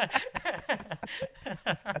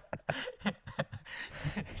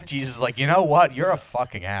 Jesus is like, you know what? You're a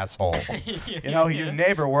fucking asshole. You know, your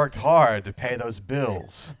neighbor worked hard to pay those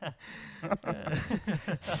bills.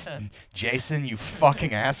 Jason, you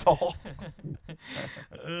fucking asshole.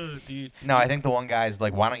 Oh, dude. No, I think the one guy's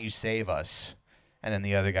like, why don't you save us? And then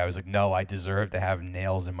the other guy was like, no, I deserve to have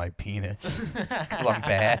nails in my penis. Because I'm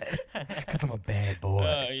bad. Because I'm a bad boy.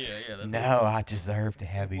 Oh, yeah. That's No, I deserve to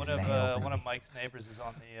have these One nails of in one me. of Mike's neighbors is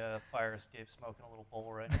on the fire escape smoking a little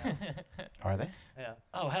bowl right now. Are they? Yeah,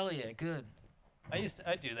 Oh, hell yeah, good. I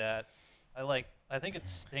do that. I think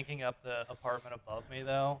it's stinking up the apartment above me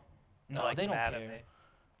though. They're, No, like, they don't mad at care. me.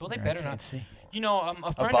 Well, they I better can't not. see. You know,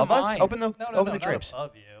 a friend Above of us? mine. Open the No, open the not drapes.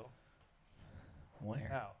 above you. Where?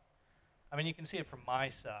 No. I mean, you can see it from my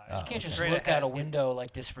side. Oh, You can't just Straight look ahead. out a window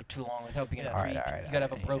like this for too long without being Yeah. a All right, freak. all right, You gotta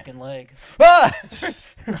have all a right, broken leg. Ah!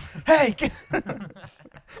 Hey,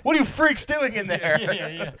 what are you freaks doing in there? Yeah. No,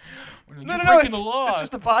 You're no, breaking the law. it's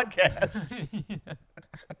just a podcast.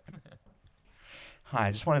 Hi,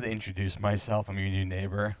 I just wanted to introduce myself. I'm your new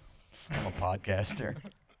neighbor. I'm a podcaster.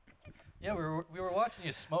 Yeah, we were watching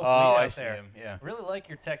you smoke Oh, weed I out see there. him. Yeah. I really like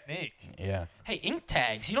your technique. Yeah. Hey, ink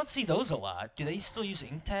tags. You don't see those a lot. Do they still use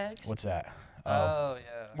ink tags? What's that? Oh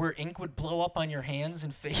yeah. Where ink would blow up on your hands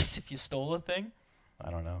and face if you stole a thing?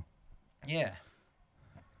 I don't know. Yeah.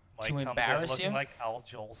 Mike to comes embarrass in looking you? like Al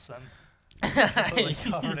Jolson, completely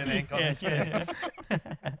covered in ink on his face.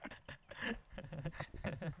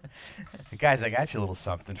 Guys, I got you a little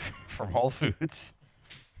something from Whole Foods.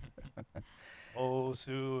 Oh,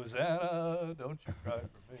 Susanna, don't you cry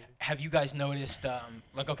for me. Have you guys noticed,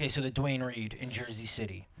 okay, so the Dwayne Reed in Jersey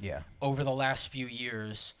City, Yeah. over the last few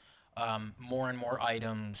years, more and more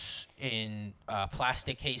items in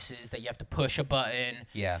plastic cases that you have to push a button,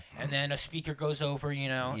 Yeah. and then a speaker goes over,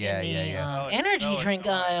 Yeah, in yeah, the yeah. Oh, it's energy so drink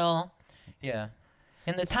annoying. aisle. Yeah.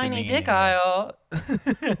 In the tiny demeaning, dick yeah. aisle.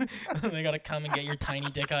 They gotta come and get your tiny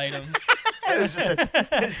dick items. It's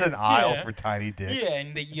just an aisle Yeah. for tiny dicks.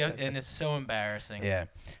 Yeah, and it's so embarrassing. Yeah.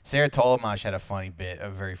 Sarah Tolomash had a funny bit, a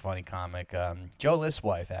very funny comic. Joe List's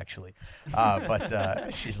wife, actually.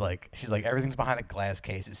 But she's like, everything's behind a glass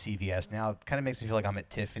case at CVS. Now it kind of makes me feel like I'm at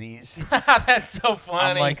Tiffany's. That's so funny.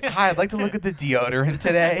 I'm like, hi, I'd like to look at the deodorant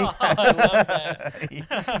today. Oh, I love that. you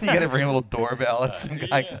got to ring a little doorbell and some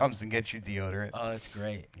guy Yeah. comes and gets you deodorant. Oh, that's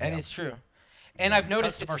great. And Yeah. it's true. And I've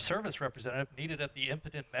noticed Customer service representative needed at the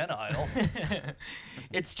impotent men aisle.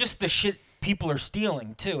 it's just the shit people are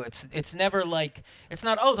stealing too. It's never like it's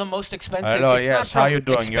not the most expensive. Hello, it's not yes. How from you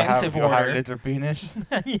doing? You have expensive your high order. liter penis?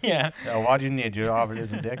 Yeah. What do you need? You have a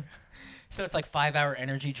little dick? So it's like 5-hour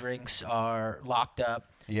energy drinks are locked up.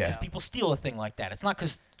 Yeah. Because people steal a thing like that. It's not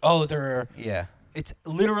because they're. Yeah. It's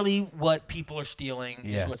literally what people are stealing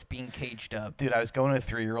Yeah. is what's being caged up. Dude, I was going to a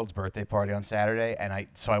 3-year-old's birthday party on Saturday, and I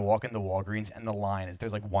walk into Walgreens, and the line is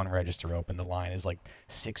there's like one register open. The line is like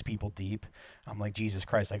 6 people deep. I'm like, Jesus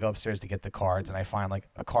Christ! I go upstairs to get the cards, and I find like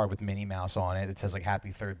a card with Minnie Mouse on it. It says like Happy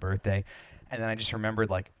 3rd birthday, and then I just remembered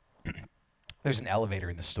like there's an elevator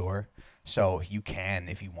in the store, so you can,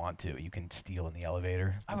 if you want to, you can steal in the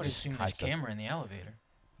elevator. I would Just assume hide there's stuff. camera in the elevator.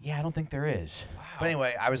 Yeah, I don't think there is. Wow. But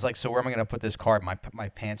anyway, I was like, so where am I gonna put this card? My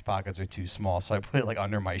pants pockets are too small, so I put it like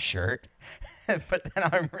under my shirt. But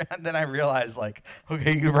then I realized like,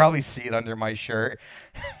 okay, you can probably see it under my shirt,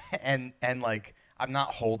 and like I'm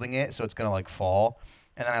not holding it, so it's gonna like fall.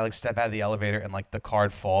 And then I like step out of the elevator, and like the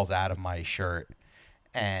card falls out of my shirt,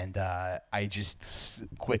 and I just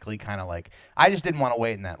quickly kind of like I just didn't want to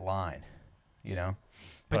wait in that line, you know.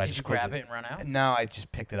 But I did just you grab quickly- it and run out? No, I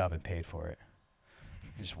just picked it up and paid for it.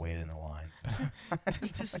 Just waited in the line.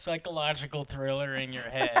 This psychological thriller in your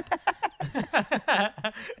head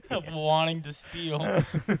of wanting to steal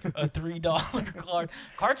a $3 card.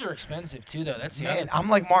 Cards are expensive too, though. That's the Man, other. I'm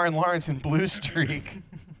like Martin Lawrence in Blue Streak.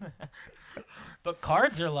 But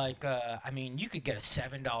cards are like, you could get a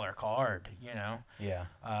 $7 card.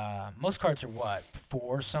 Yeah. Most cards are what,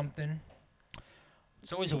 $4 something.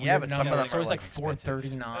 It's always a Yeah, weird but some of number. them It's are, always like, like expensive.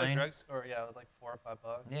 At a $4.39. drugstore, yeah, it was like $4 or $5.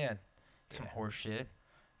 Yeah, some horse shit.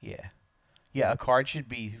 Yeah. Yeah, a card should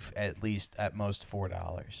be at least at most $4.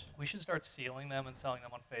 We should start stealing them and selling them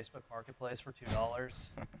on Facebook Marketplace for $2.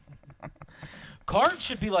 Cards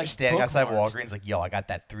should be like Standing outside bookmarks. Walgreens like, yo, I got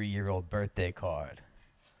that 3-year-old birthday card.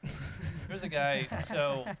 There's a guy,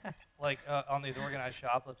 so like on these organized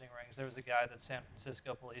shoplifting rings, there was a guy that San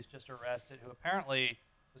Francisco police just arrested who apparently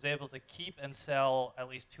was able to keep and sell at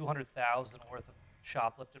least $200,000 worth of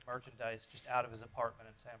shoplifted merchandise just out of his apartment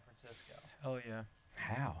in San Francisco. Oh yeah.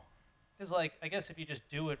 How? Because, like, I guess if you just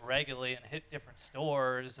do it regularly and hit different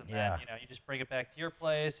stores, and Yeah. then, you just bring it back to your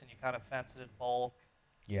place and you kind of fence it in bulk.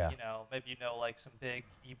 Yeah. Maybe like some big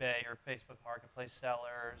eBay or Facebook Marketplace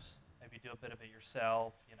sellers. Maybe do a bit of it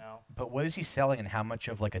yourself. But what is he selling, and how much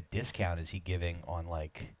of like a discount is he giving on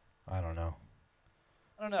like, I don't know.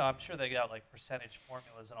 I don't know. I'm sure they got like percentage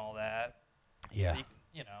formulas and all that. Yeah. But you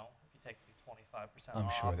can, if you take 25% I'm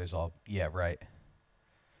off. sure there's all. Yeah. Right.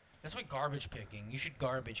 That's like garbage picking. You should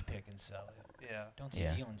garbage pick and sell it. Yeah. Don't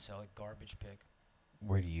Yeah. steal and sell it. Garbage pick.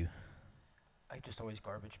 Where do you? I just always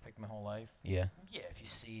garbage pick my whole life. Yeah. Yeah, if you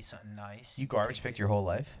see something nice. You garbage take picked it. your whole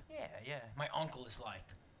life? Yeah. My uncle is like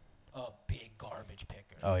a big garbage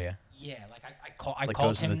picker. Oh yeah. Yeah, like I Like called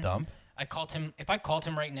goes him. in the dump. I called him. If I called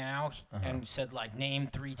him right now Uh-huh. and said like name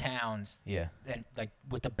 3 towns, Yeah. and like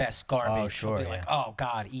with the best garbage, Oh, sure, he'll be like, yeah. oh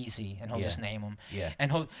God, easy, and he'll Yeah. just name them. Yeah.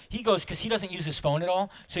 And he goes, because he doesn't use his phone at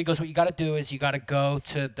all. So he goes, what you got to do is you got to go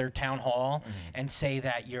to their town hall and say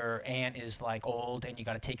that your aunt is like old and you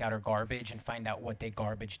got to take out her garbage and find out what day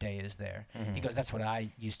garbage day is there. He goes, that's what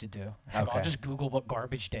I used to do. I go, I'll Okay. just Google what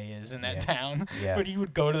garbage day is in that Yeah. town. Yeah. But he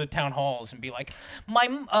would go to the town halls and be like,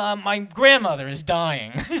 my grandmother is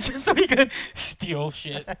dying, just so he could steal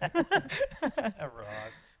shit. That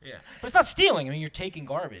rocks. Yeah, but it's not stealing. I mean, you're taking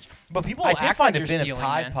garbage. But people I act did find like a you're bin of stealing,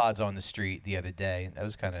 Tide man. Pods on the street the other day. That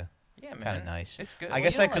was kind of Yeah, man. nice. It's good. I Well,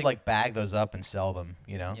 guess you I don't could like bag those up and sell them.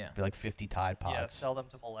 Yeah. Be like 50 Tide Pods. Yeah, sell them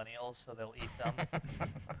to millennials so they'll eat them.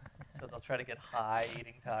 So they'll try to get high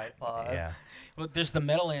eating Tide Pods. Yeah. Well, there's the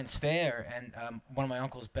Meadowlands Fair, and one of my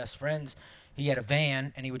uncle's best friends, he had a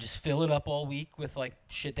van, and he would just fill it up all week with like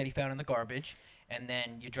shit that he found in the garbage, and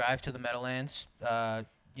then you drive to the Meadowlands.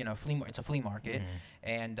 It's a flea market,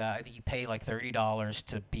 and I think you pay like $30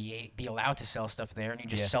 to be allowed to sell stuff there, and you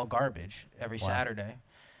just Yeah. sell garbage every Wow. Saturday.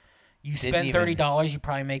 You Didn't spend even- $30, you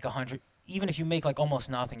probably make 100. Even if you make like almost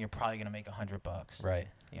nothing, you're probably gonna make $100. Right.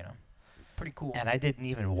 Pretty cool. And I didn't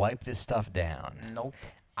even wipe this stuff down. Nope.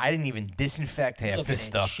 I didn't even disinfect half Look this at it.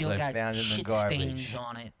 stuff She'll that I got found in the shit garbage. stains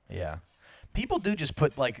on it. Yeah. People do just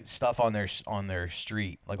put like stuff on their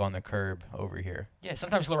street, like on the curb over here. Yeah,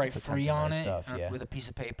 sometimes they'll write Put free tons of on nice it stuff, yeah. with a piece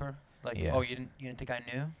of paper. Like, Yeah. oh, you didn't think I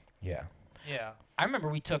knew? Yeah. Yeah. I remember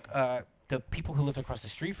we took the people who lived across the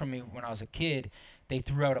street from me when I was a kid. They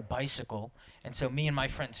threw out a bicycle, and so me and my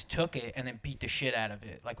friends took it and then beat the shit out of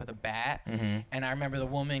it, like with a bat. Mm-hmm. And I remember the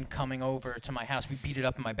woman coming over to my house. We beat it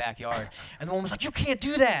up in my backyard, and the woman was like, "You can't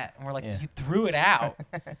do that." And we're like, Yeah. "You threw it out,"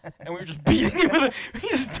 and we were just beating it with we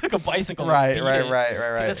just took a bicycle. Right, and beat right, it. right, right, 'Cause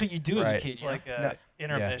right. that's what you do as a Right. kid. It's You know? like a No.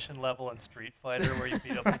 intermission level in Street Fighter where you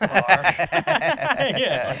beat up the car.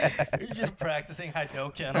 Yeah. You're just practicing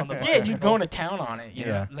Hadoken on the Yeah, you're bicycle. going to town on it. You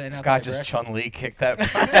Yeah. know, letting out Scott the just aggression. Chun-Li kicked that,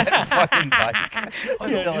 that fucking bike Oh,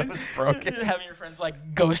 yeah, until it dude. was broken. Having your friends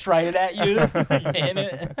like ghost ride it at you, hitting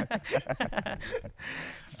it.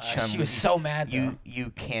 She Chun-Li. was so mad though. You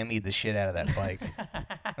cammied the shit out of that bike.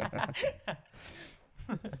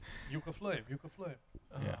 Yuka Flame, Yuka Flame.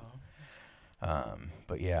 Yeah.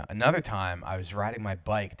 But yeah, another time I was riding my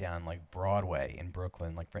bike down like Broadway in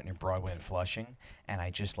Brooklyn, like right near Broadway and Flushing, and I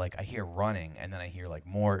just like I hear running, and then I hear like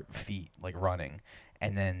more feet like running,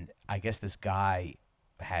 and then I guess this guy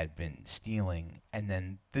had been stealing, and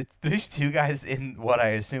then these two guys in what I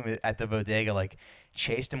assume is at the bodega like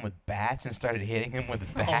chased him with bats and started hitting him with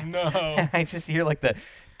bats. no. And I just hear like the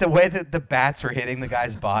way that the bats were hitting the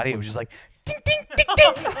guy's body, it was just like ding ding ding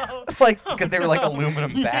ding, like because they were like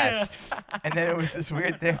aluminum bats. And then it was this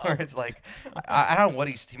weird thing where it's like, I don't know what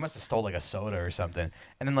he must have stole like a soda or something.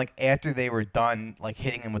 And then like after they were done like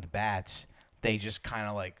hitting him with bats, they just kind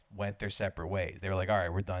of like went their separate ways. They were like, all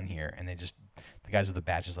right, we're done here. And the guys with the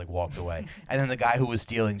bats just like walked away. And then the guy who was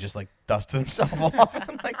stealing just like dusted himself off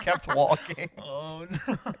and like kept walking. Oh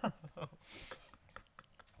no.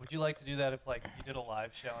 Would you like to do that if like you did a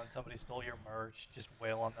live show and somebody stole your merch, just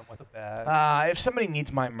wail on them with a bat? If somebody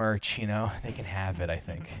needs my merch, they can have it, I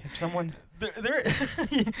think. If someone... There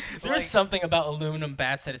Like- is something about aluminum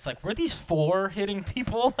bats that it's like, were these for hitting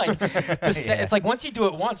people? Like, Yeah. it's like once you do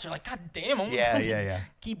it once, you're like, God damn, I'm Yeah, gonna yeah.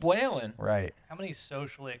 keep wailing. Right. How many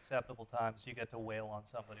socially acceptable times do you get to wail on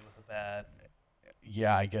somebody with a bat?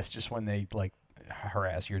 Yeah, I guess just when they, like,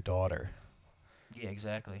 harass your daughter, Yeah,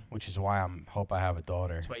 exactly. which is why hope I have a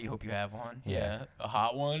daughter. That's why you hope you have one. Yeah. A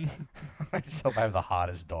hot one, I just hope I have the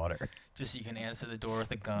hottest daughter. just so you can answer the door with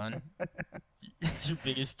a gun. It's your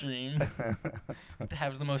biggest dream to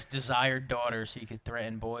have the most desired daughter, so you could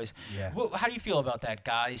threaten boys. Yeah. Well, how do you feel about that?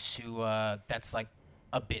 Guys who that's like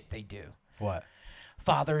a bit they do. What?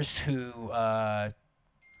 Fathers who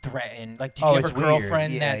threaten. Like, did Oh, you have it's a weird.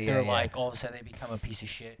 girlfriend Yeah, that yeah, they're yeah. like, all of a sudden they become a piece of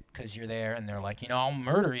shit because you're there, and they're like, I'll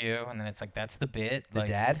murder you, and then it's like, that's the bit. The like,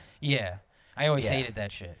 dad? Yeah, I always Yeah. hated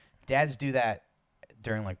that shit. Dads do that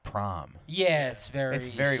during like prom. Yeah, it's very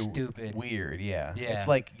stupid. Weird, yeah. Yeah. It's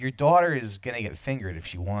like your daughter is gonna get fingered if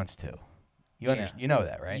she wants to. Yeah. You know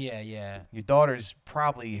that, right? Yeah, yeah. Your daughter's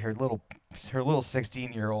probably her little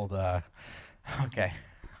 16-year-old. Okay,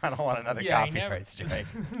 I don't want another Yeah, I copyright strike.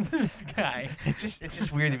 This guy. It's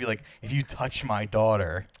just weird to be like, if you touch my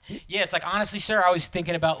daughter. Yeah, it's like, honestly, sir, I was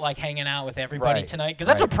thinking about like hanging out with everybody Right, tonight because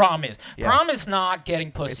that's right. what prom is. Yeah. Prom is not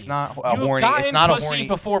getting pussy. It's not a You've horny. gotten It's not a pussy horny.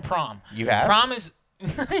 before prom. You have? Prom is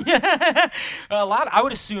yeah. A lot. I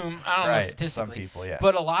would assume. I don't know Right, statistically. some people, yeah.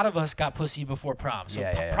 But a lot of us got pussy before prom. So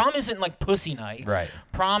Yeah, yeah, yeah. prom isn't like pussy night. Right.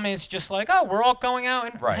 Prom is just like, oh, we're all going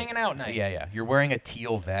out and Right. hanging out night. Yeah, yeah. You're wearing a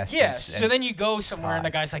teal vest. Yeah, and so then you go somewhere and the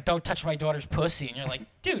tie. guy's like, don't touch my daughter's pussy. And you're like,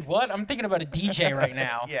 dude, what? I'm thinking about a DJ right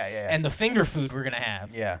now. Yeah, yeah, yeah. And the finger food we're going to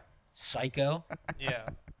have. Yeah. Psycho. Yeah.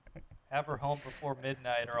 Have her home before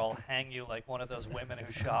midnight, or I'll hang you like one of those women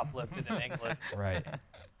who shoplifted in England. Right.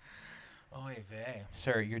 Oy vey.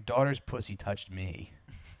 Sir, your daughter's pussy touched me.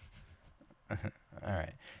 All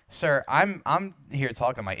right. Sir, I'm here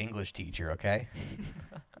talking to my English teacher, okay?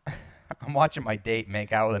 I'm watching my date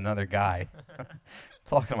make out with another guy.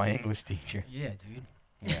 Talking to my English teacher. Yeah, dude.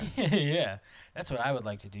 Yeah. Yeah. That's what I would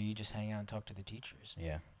like to do. You just hang out and talk to the teachers.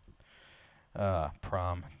 Yeah.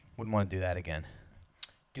 Prom. Wouldn't want to do that again.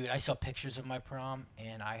 Dude, I saw pictures of my prom,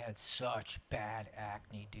 and I had such bad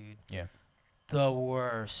acne, dude. Yeah. The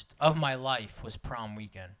worst of my life was prom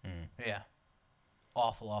weekend. Mm. Yeah.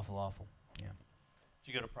 Awful, awful, awful. Did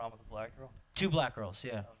you go to prom with a black girl? 2 black girls,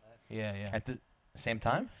 yeah. Oh, nice. Yeah, yeah. At the same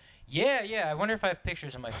time? Yeah, yeah. I wonder if I have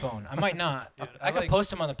pictures on my phone. I might not. Dude, I could like- post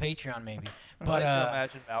them on the Patreon maybe. I But like to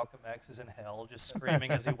imagine Malcolm X is in hell, just screaming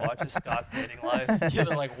as he watches Scott's dating life. yeah,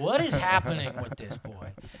 they're like, what is happening with this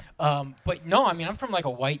boy? But no, I mean, I'm from like a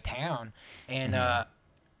white town, and I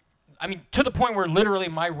mean, to the point where literally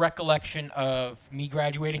my recollection of me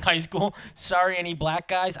graduating high school. Sorry, any black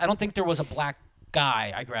guys? I don't think there was a black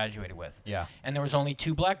guy I graduated with. Yeah. And there was only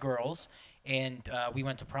 2 black girls, and we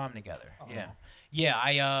went to prom together. Oh. Yeah,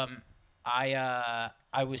 yeah.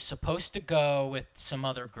 I was supposed to go with some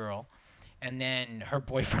other girl, and then her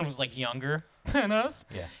boyfriend was like younger than us.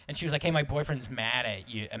 Yeah. And she was like, "Hey, my boyfriend's mad at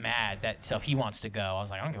you, so he wants to go." I was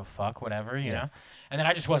like, "I don't give a fuck, whatever, you know." And then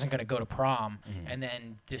I just wasn't gonna go to prom. And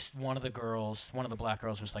then one of the black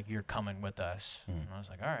girls was like, "You're coming with us." And I was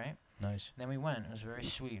like, "All right." Nice. And then we went. It was very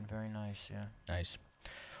sweet and very nice. Yeah. Nice.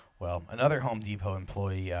 Well, another Home Depot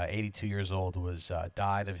employee, 82 years old, was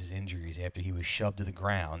died of his injuries after he was shoved to the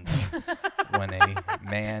ground when a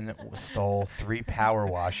man stole 3 power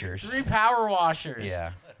washers. 3 power washers.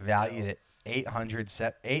 Yeah, valued at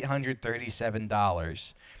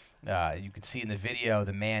 $837. You can see in the video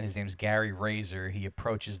the man. His name's Gary Razor. He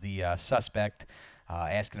approaches the suspect,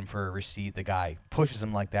 asking him for a receipt. The guy pushes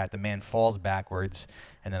him like that. The man falls backwards,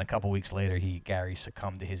 and then a couple weeks later, Gary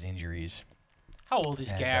succumbed to his injuries. How old is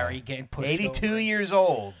And, Gary getting pushed 82 over? years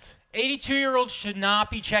old. 82-year-olds should not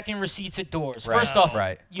be checking receipts at doors. Right, First off,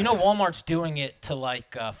 right. you know Walmart's doing it to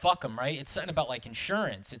like fuck them, right? It's something about like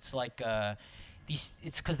insurance. It's like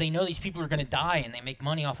it's because they know these people are going to die, and they make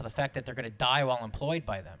money off of the fact that they're going to die while employed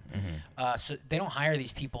by them. So they don't hire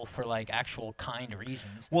these people for like actual kind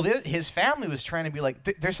reasons. Well, his family was trying to be like.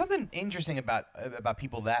 There's something interesting about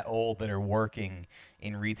people that old that are working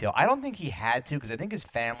in retail. I don't think he had to, because I think his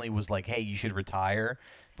family was like, "Hey, you should retire,"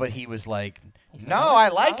 but he was like, He's "No, I I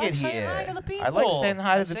like it saying here. Hi to the people. I like saying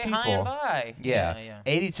hi to the Say people." Hi and bye. Yeah. yeah.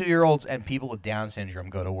 82-year-olds and people with Down syndrome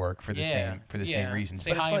go to work for the Yeah, same yeah. reasons. Say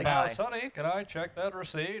But it's hi and like, bye. Sonny, can I check that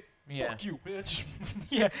receipt? Yeah. Fuck you, bitch.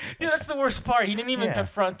 Yeah, that's the worst part. He didn't even Yeah.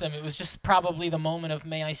 confront them. It was just probably the moment of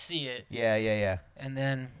 "May I see it?" yeah, And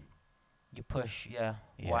then you push. Yeah.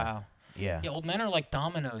 Yeah. Wow. yeah, Yeah, old men are like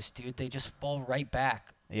dominoes, dude. They just fall right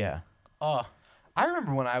back. yeah. Oh, I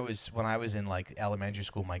remember when I was in like elementary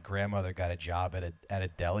school, my grandmother got a job at a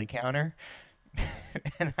deli counter.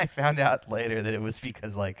 And I found out later that it was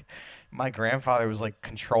because like my grandfather was like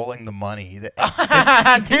controlling the money. dude,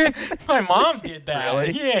 my mom did that.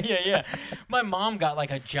 Really? Yeah. My mom got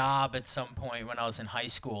like a job at some point when I was in high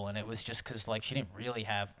school, and it was just because like she didn't really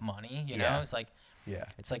have money. You know, Yeah. it's like Yeah.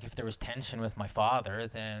 if there was tension with my father,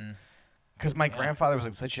 then Because my Yeah. grandfather was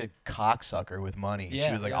like such a cocksucker with money. She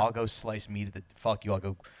Yeah, was like, yeah. "I'll go slice meat at the fuck you. I'll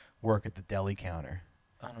go work at the deli counter."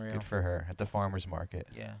 unreal. Good for her at the farmers market.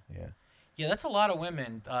 Yeah. Yeah. Yeah, that's a lot of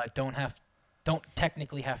women don't have don't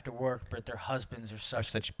technically have to work, but their husbands are Are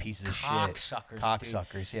such such pieces of shit. cocksuckers.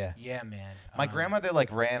 Cocksuckers, yeah. Yeah, man. My grandmother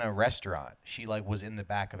like ran a restaurant. She like was in the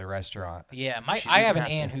back of the restaurant. Yeah, She I didn't have an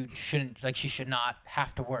have aunt to- who shouldn't, like, she should not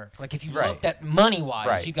have to work. Like, if you Right. looked at money wise,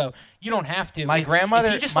 Right. you go, you don't have to. My If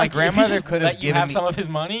grandmother- you just, my like, if you grandmother just could have let you given have me- some of his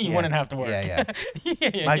money, you Yeah. wouldn't have to work. Yeah,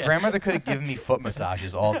 yeah. My grandmother could have given me foot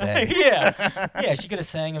massages all day. yeah, she could have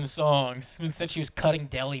sang him songs. Instead, she was cutting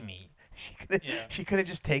deli meat. Yeah. She could have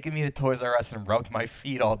just taken me to Toys R Us and rubbed my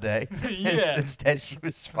feet all day. Yeah. Instead, she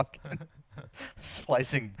was fucking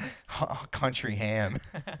slicing country ham.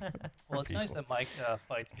 Well, it's nice people. that Mike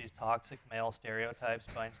fights these toxic male stereotypes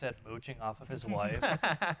by instead mooching off of his wife.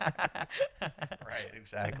 Right,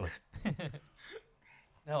 exactly.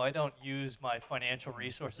 No, I don't use my financial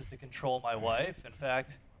resources to control my wife. In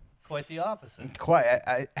fact, quite the opposite. Quite.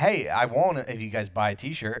 Hey, I won't if you guys buy a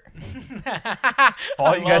T-shirt. I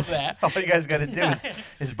All you love guys, that. all you guys got to do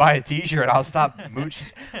is buy a T-shirt. I'll stop mooching.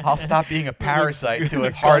 I'll stop being a parasite to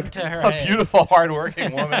a to her head. beautiful,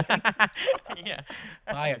 hardworking woman. Yeah,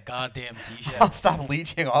 buy a goddamn T-shirt. I'll stop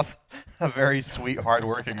leeching off a very sweet,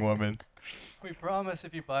 hardworking woman. We promise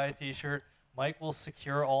if you buy a T-shirt, Mike will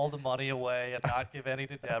secure all the money away and not give any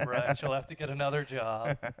to Deborah, and she'll have to get another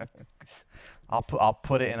job. I'll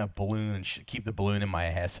put it in a balloon and keep the balloon in my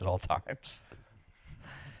ass at all times.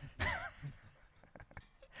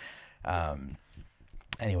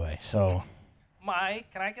 Anyway, so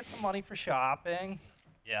Mike, can I get some money for shopping?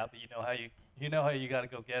 Yeah, but you know how you got to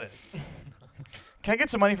go get it. can I get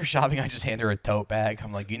some money for shopping? I just hand her a tote bag.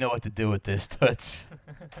 I'm like, you know what to do with this, toots.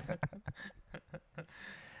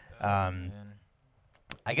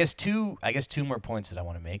 I guess two more points that I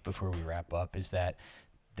want to make before we wrap up is that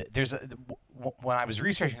when I was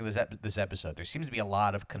researching this episode, there seems to be a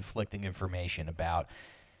lot of conflicting information about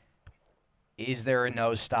is there a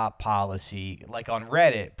no stop policy? Like on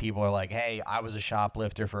Reddit, people are like, hey, I was a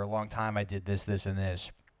shoplifter for a long time. I did this, this, and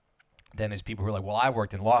this. Then there's people who are like, well, I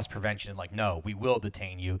worked in loss prevention. And like, no, we will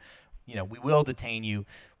detain you. We will detain you.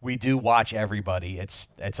 We do watch everybody. It's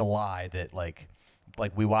a lie that like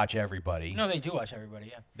we watch everybody. No, they do watch everybody.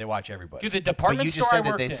 Yeah. They watch everybody. Dude, the But department you store just I said that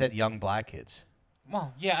worked they in. said young black kids.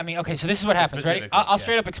 Well, yeah, I mean, okay, so this is what happens. Ready? Specifically, I'll yeah.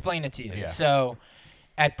 straight up explain it to you. Yeah. So,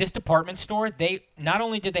 at this department store, they not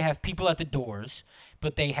only did they have people at the doors,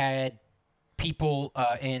 but they had people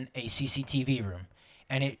in a CCTV room,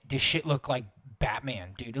 and this shit looked like Batman,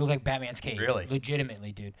 dude. It looked like Batman's cave. Really?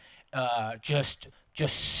 Legitimately, dude.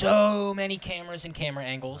 Just so many cameras and camera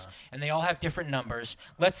angles, and they all have different numbers.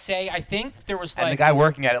 Let's say, I think there was And like the guy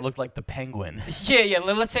working at it looked like the Penguin. yeah.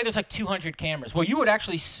 Let's say there's like 200 cameras. Well, you would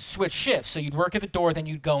actually switch shifts. So you'd work at the door, then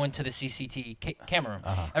you'd go into the CCTV camera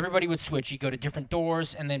room. Everybody would switch. You'd go to different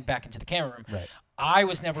doors and then back into the camera room. Right. I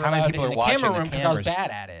was never How many allowed people in are the watching camera the room because I was cameras?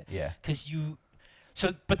 bad at it. Yeah.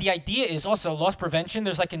 But the idea is also loss prevention.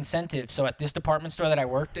 There's like incentives. So at this department store that I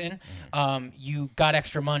worked in, you got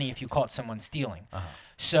extra money if you caught someone stealing.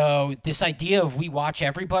 So this idea of we watch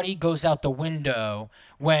everybody goes out the window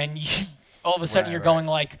when all of a sudden Right, you're right. going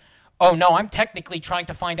like, oh no, I'm technically trying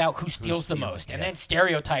to find out who steals the stealing, most, and yeah. then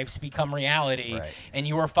stereotypes become reality, Right. and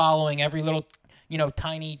you are following every little,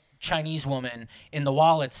 tiny Chinese woman in the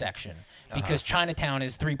wallet section because Chinatown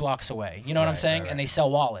is 3 blocks away. You know what I'm Right, saying? right, And right. they sell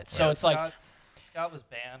wallets. So it's like. Scott was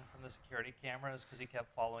banned from the security cameras because he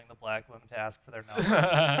kept following the black women to ask for their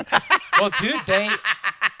number. Well,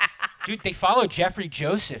 they followed Jeffrey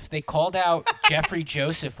Joseph. They called out Jeffrey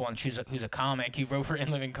Joseph once, who's a comic. He wrote for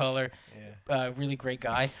In Living Color. Really great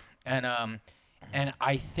guy. And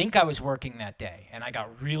I think I was working that day, and I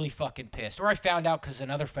got really fucking pissed. Or I found out because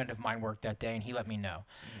another friend of mine worked that day, and he let me know.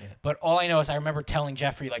 Yeah. But all I know is I remember telling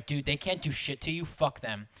Jeffrey, like, dude, they can't do shit to you. Fuck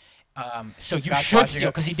them. So you Scott's should watching steal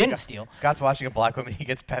because he didn't steal. Scott's watching a black woman. He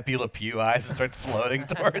gets Pepe Le Pew eyes and starts floating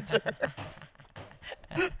towards her.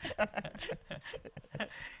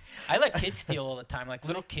 I let kids steal all the time. Like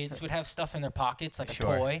little kids would have stuff in their pockets, like a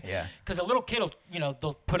Sure, toy. yeah. Because a little kid will,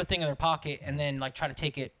 they'll put a thing in their pocket and then like try to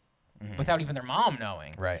take it without even their mom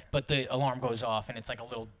knowing. Right. But the alarm goes off and it's like a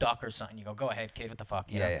little duck or something. You go ahead, kid, what the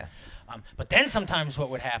fuck? You know? Yeah. But then sometimes what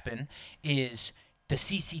would happen is the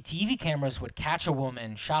CCTV cameras would catch a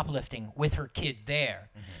woman shoplifting with her kid there,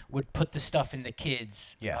 would put the stuff in the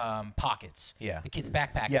kid's pockets, Yeah. the kid's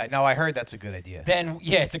backpack. Yeah. No, I heard that's a good idea. Then,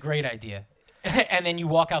 it's a great idea. And then you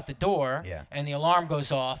walk out the door, Yeah. and the alarm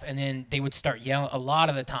goes off, and then they would start yelling. A lot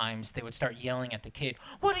of the times, they would start yelling at the kid,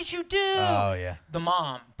 "What did you do?" Oh yeah. The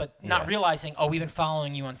mom, but not Yeah. realizing, we've been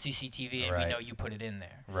following you on CCTV, and Right. we know you put it in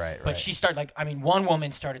there. Right. But she started, one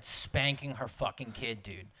woman started spanking her fucking kid,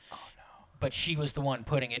 dude. but she was the one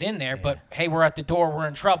putting it in there. Yeah. But hey, we're at the door. We're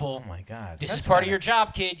in trouble. Oh my God. This That's is part of kinda- your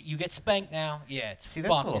job, kid. You get spanked now. Yeah, it's See,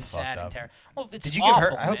 that's a fucking little sad fucked and up. terrible. Well, it's Did you awful, give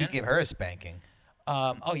her? I hope you man. give her a spanking.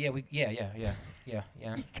 Oh yeah, yeah,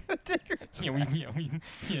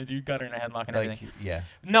 dude, got her in a headlock and Like, everything. yeah.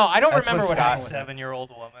 No, I don't That's remember when what happened. Scott- With her. 7-year-old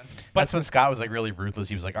woman. That's when Scott was like really ruthless.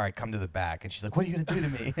 He was like, "All right, come to the back," and she's like, "What are you gonna do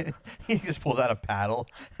to me?" He just pulls out a paddle,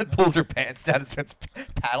 and pulls her pants down, and starts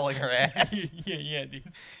paddling her ass. yeah,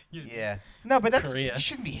 dude. Yeah. No, but that's Korea. you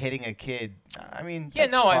shouldn't be hitting a kid. I mean, Yeah,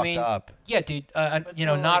 that's no, I fucked mean, up. yeah, dude. But You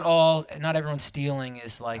know, so, not everyone stealing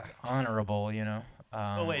is like honorable. You know.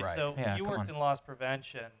 Oh wait, right. so Yeah, you come worked on. in loss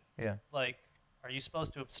prevention. Yeah. Like, are you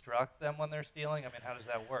supposed to obstruct them when they're stealing? I mean, how does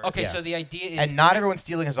that work? Okay, Yeah. so the idea is, And not everyone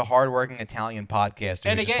stealing is a hardworking Italian podcaster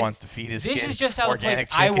And who just again, wants to feed his this kid is just how the place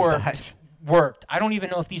organic I chicken worked thighs. worked. I don't even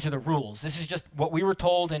know if these are the rules. This is just what we were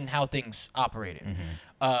told and how things operated.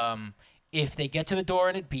 If they get to the door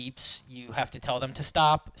and it beeps, you have to tell them to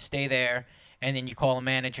stop, stay there, and then you call a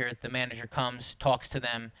manager. The manager comes, talks to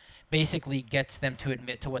them, basically gets them to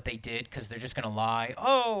admit to what they did because they're just going to lie.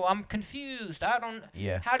 Oh, I'm confused. I don't.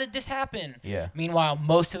 Yeah. How did this happen? Yeah. Meanwhile,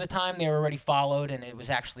 most of the time they were already followed, and it was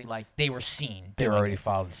actually like they were seen. They were doing already it.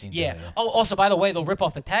 followed and seen. Yeah. doing it. Oh, also, by the way, they'll rip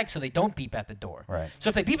off the tag so they don't beep at the door. Right. So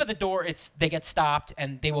if they beep at the door, they get stopped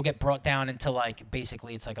and they will get brought down into like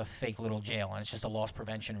basically it's like a fake little jail and it's just a loss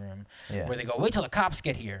prevention room Yeah. where they go wait till the cops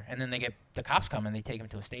get here and then the cops come and they take them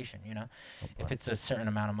to a station. You know, if it's a certain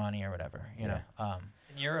amount of money or whatever. You Yeah. know.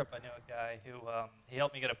 In Europe, I know a guy who he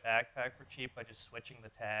helped me get a backpack for cheap by just switching the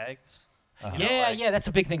tags. Uh-huh. You know, Yeah, like- yeah, that's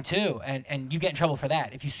a big thing too, and you get in trouble for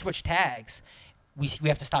that. If you switch tags, we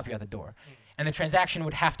have to stop you at the door, and the transaction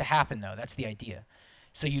would have to happen though. That's the idea.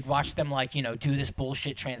 So you'd watch them like do this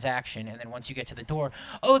bullshit transaction, and then once you get to the door,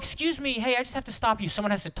 oh excuse me, hey, I just have to stop you.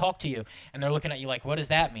 Someone has to talk to you, and they're looking at you like, what does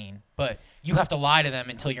that mean? But you have to lie to them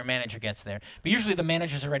until your manager gets there. But usually the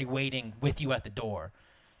manager's already waiting with you at the door,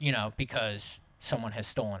 because someone has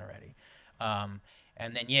stolen already.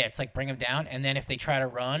 And then, it's like bring them down. And then if they try to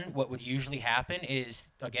run, what would usually happen is,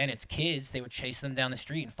 again, it's kids. They would chase them down the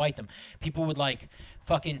street and fight them. People would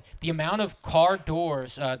the amount of car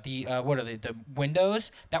doors, the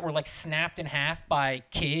windows that were like snapped in half by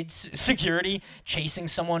kids, security, chasing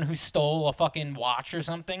someone who stole a fucking watch or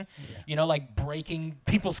something. Yeah. Like breaking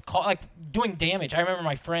people's car, like doing damage. I remember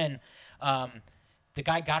my friend, the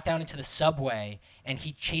guy got down into the subway and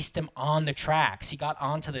he chased him on the tracks. He got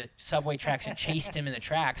onto the subway tracks and chased him in the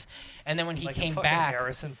tracks. And then when he like a came fucking back,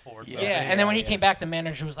 Harrison Ford. yeah, movie. and then when he came back, the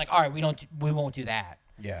manager was like, "All right, we won't do that."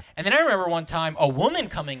 Yeah. And then I remember one time a woman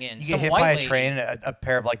coming in, You some get hit white by a lady. train, and a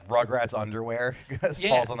pair of like Rugrats underwear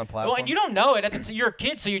falls on the platform. Well, and you don't know it. You're a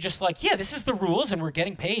kid, so you're just like, yeah, this is the rules, and we're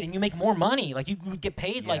getting paid, and you make more money. Like you would get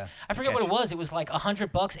paid, like Yeah. I forget what it Catch- was. It was like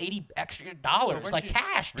 $100, $80 extra dollars, weren't like you-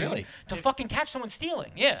 cash, dude, Really? to fucking catch someone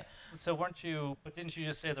stealing. Yeah. So didn't you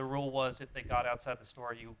just say the rule was if they got outside the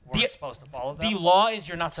store, you weren't supposed to follow them? The law is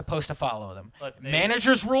you're not supposed to follow them. But they-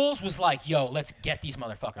 Manager's rules was like, yo, let's get these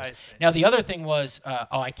motherfuckers. I see. Now, the other thing was,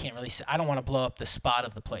 I can't really say, I don't want to blow up the spot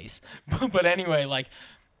of the place. But anyway, like,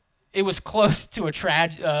 it was close to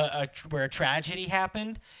where a tragedy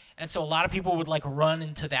happened. And so a lot of people would, like, run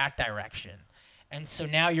into that direction. And so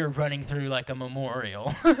now you're running through, like, a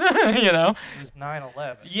memorial, It was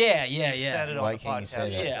 9/11. Yeah. You said it Why on the can't you podcast. say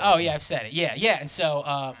that? Yeah. Oh, yeah. I've said it. Yeah. And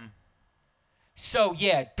so,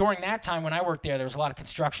 during that time when I worked there was a lot of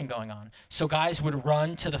construction going on. So guys would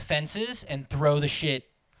run to the fences and throw the shit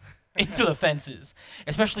into the fences.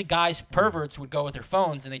 Especially perverts would go with their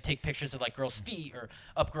phones and they take pictures of like girls' feet or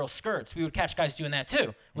up girls' skirts. We would catch guys doing that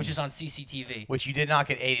too, which is on CCTV. Which you did not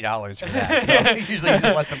get $80 for that. So usually you just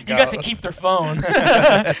let them go. You got to keep their phone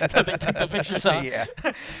that they took the pictures of. Yeah.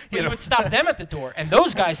 But you would stop them at the door, and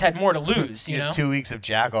those guys had more to lose, you You know? have 2 weeks of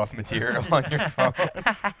jack-off material on your phone.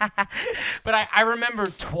 But I remember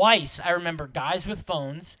twice, guys with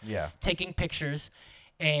phones Yeah. taking pictures,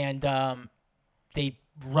 and they'd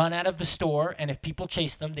run out of the store, and if people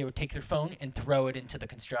chased them, they would take their phone and throw it into the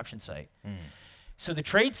construction site. So the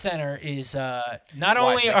trade center is not Why,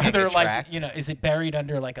 only so they are can't there get like tracked? is it buried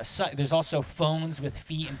under like a site? There's also phones with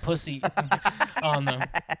feet and pussy on them,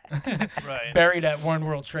 Right. buried at One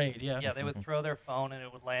World Trade. Yeah. Yeah, they would throw their phone and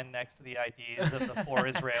it would land next to the IDs of the 4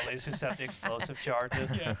 Israelis who set the explosive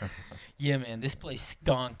charges. Yeah. Yeah, man, this place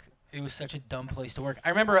stunk. It was such a dumb place to work. I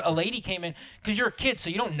remember a lady came in because you're a kid, so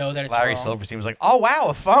you don't know that it's Larry wrong. Silverstein was like, "Oh wow,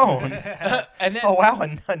 a phone! And then Oh wow, a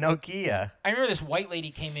Nokia." I remember this white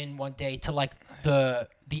lady came in one day to like the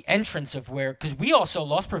entrance of where, because we also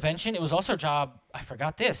lost prevention. It was also our job, I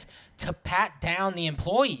forgot this, to pat down the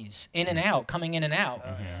employees in and out, coming in and out.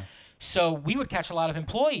 So we would catch a lot of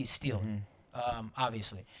employees stealing,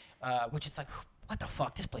 obviously. which is like, what the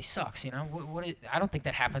fuck? This place sucks. You know, I don't think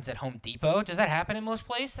that happens at Home Depot. Does that happen in most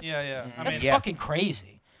places? Yeah. That's fucking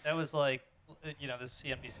crazy. That was like, this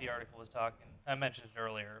CNBC article was talking. I mentioned it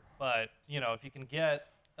earlier, but if you can get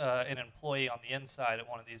an employee on the inside at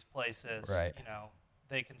one of these places, Right.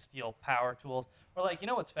 They can steal power tools. Or like,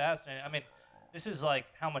 what's fascinating? I mean, this is like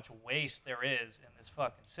how much waste there is in this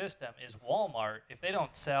fucking system. Is Walmart, if they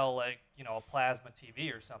don't sell like a plasma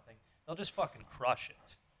TV or something, they'll just fucking crush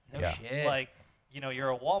it. No Yeah. shit. Like, you're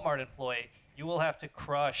a Walmart employee, you will have to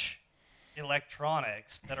crush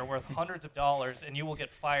electronics that are worth hundreds of dollars, and you will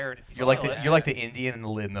get fired if you You're like steal the it. you're like the Indian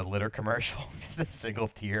in the litter commercial. Just a single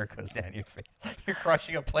tear goes down your face. You're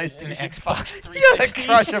crushing a PlayStation. An Xbox 360. You're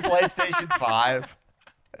gonna crush a PlayStation 5.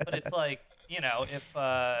 But it's like,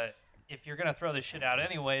 if you're gonna throw this shit out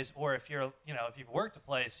anyways, or if you're, if you've worked a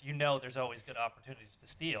place, there's always good opportunities to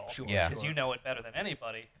steal. Sure, Yeah. Because you know it better than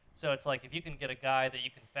anybody. So it's like if you can get a guy that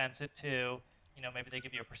you can fence it to, maybe they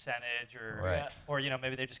give you a percentage, or Right. or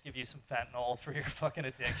maybe they just give you some fentanyl for your fucking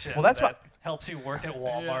addiction. Well, that's that what- helps you work at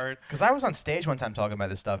Walmart. Because I was on stage one time talking about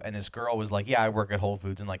this stuff, and this girl was like, "Yeah, I work at Whole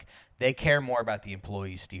Foods," and like they care more about the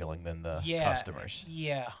employees stealing than the customers.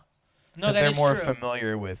 Yeah. No, Because that they're is more true.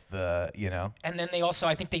 familiar with the, And then they also,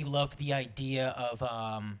 I think they love the idea of,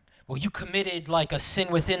 well, you committed like a sin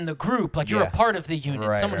within the group, like you're Yeah. a part of the unit.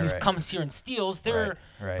 Right, Someone right, who right. comes here and steals, they're,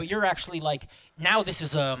 Right. but you're actually like, now this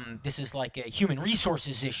is like a human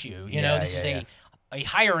resources issue. You know, Yeah, this yeah, is a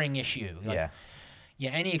hiring issue. Like, Yeah. Yeah,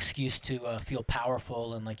 any excuse to feel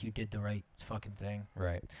powerful and like you did the right fucking thing.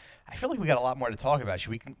 Right. I feel like we got a lot more to talk about. Should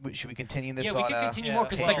we continue this Yeah, on? we could continue yeah, more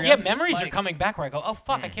because yeah. like Patreon? memories are Mike- coming back where I go, oh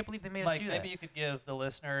fuck, I Mm. can't believe they made us Mike, do that. maybe you could give the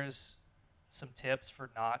listeners some tips for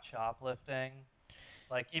not shoplifting.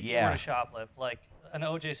 Like, if you Yeah. were to shoplift, like an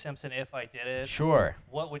O.J. Simpson, if I did it, Sure.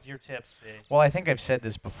 what would your tips be? Well, I think I've said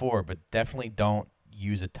this before, but definitely don't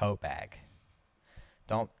use a tote bag.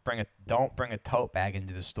 Don't bring a tote bag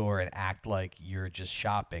into the store and act like you're just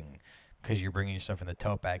shopping because you're bringing your stuff in the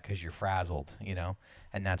tote bag because you're frazzled,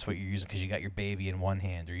 and that's what you're using because you got your baby in one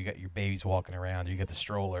hand, or you got your baby's walking around, or you got the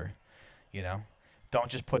stroller, Don't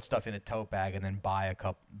just put stuff in a tote bag and then buy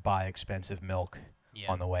expensive milk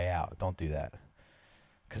Yeah. on the way out. Don't do that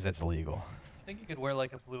because that's illegal. I think you could wear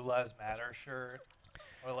like a Blue Lives Matter shirt,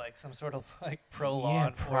 or like some sort of like pro law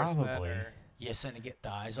enforcement. probably. Or, Yeah, something to get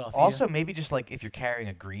the eyes off Also, you. maybe just like if you're carrying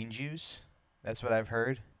a green juice, that's what I've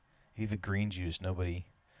heard. If you have a green juice, nobody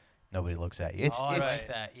looks at you. It's Oh, it's right.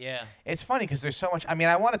 That, yeah. it's funny because there's so much. I mean,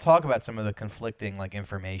 I want to talk about some of the conflicting like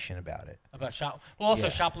information about it. About well, also Yeah.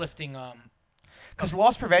 shoplifting. Because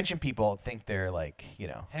loss prevention people think they're like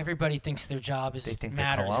Everybody thinks their job They think they're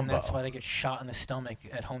matters, and that's Columbo. why they get shot in the stomach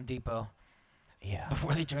at Home Depot yeah.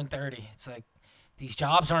 before they turn 30. It's like these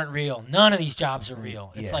jobs aren't real. None of these jobs are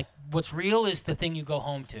real. It's Yeah. like what's real is the thing you go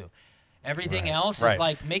home to. Everything Right, else right. is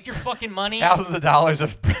like make your fucking money. Thousands of dollars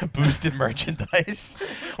of boosted merchandise.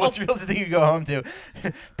 What's real is the thing you go home to.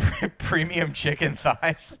 Premium chicken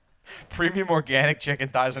thighs. Premium organic chicken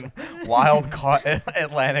thighs and wild caught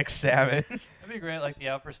Atlantic salmon. that'd be great, like the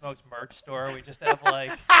Out for Smokes merch store. We just have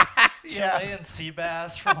like Yeah. Chilean sea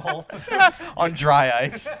bass from Whole Foods. On dry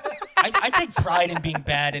ice. I take pride in being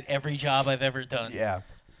bad at every job I've ever done. Yeah.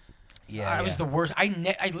 Yeah. I was the worst.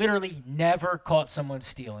 I literally never caught someone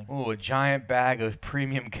stealing. Ooh, a giant bag of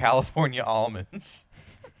premium California almonds.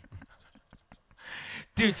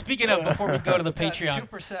 Dude, speaking of, before we go to the Patreon,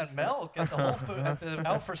 2% milk at the Whole Food, at the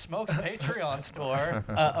Out for Smokes Patreon store.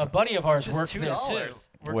 a buddy of ours Just worked there too. $2.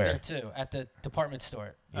 Worked Where? there too, at the department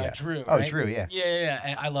store. Yeah. Drew. Oh, right? Drew, yeah. Yeah.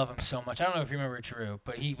 And I love him so much. I don't know if you remember Drew,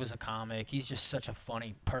 but he was a comic. He's just such a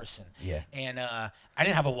funny person. Yeah. And I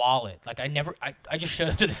didn't have a wallet. Like I just showed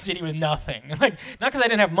up to the city with nothing. Like not because I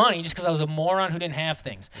didn't have money, just because I was a moron who didn't have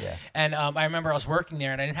things. Yeah. And I remember I was working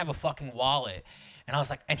there and I didn't have a fucking wallet. And I was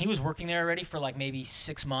like, and he was working there already for like maybe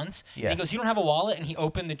 6 months. Yeah. And he goes, you don't have a wallet? And he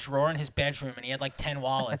opened the drawer in his bedroom and he had like 10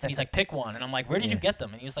 wallets. And he's like, pick one. And I'm like, where did you Yeah. get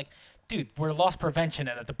them? And he was like, dude, we're loss prevention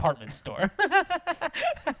at a department store.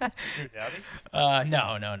 Drew Dowdy?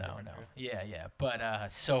 No. Yeah.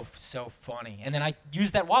 But so funny. And then I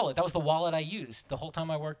used that wallet. That was the wallet I used the whole time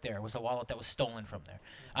I worked there. It was a wallet that was stolen from there.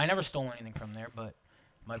 I never stole anything from there, but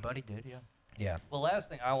my buddy did, yeah. Yeah. Well, last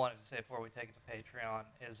thing I wanted to say before we take it to Patreon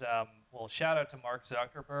is, well, shout out to Mark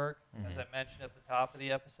Zuckerberg, as I mentioned at the top of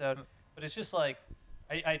the episode. But it's just like,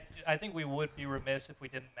 I think we would be remiss if we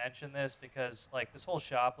didn't mention this because, like, this whole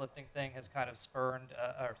shoplifting thing has kind of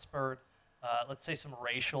spurred, let's say, some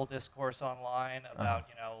racial discourse online about,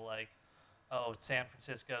 like, oh, San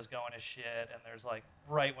Francisco's going to shit, and there's, like,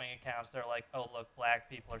 right-wing accounts that are like, oh, look, black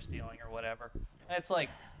people are stealing or whatever. And it's like,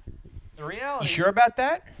 the reality... You sure about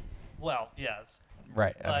that? Well, yes.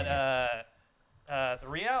 Right. But the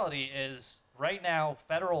reality is, right now,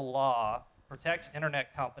 federal law protects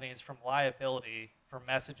internet companies from liability for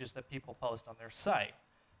messages that people post on their site.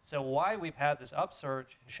 So why we've had this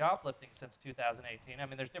upsurge in shoplifting since 2018, I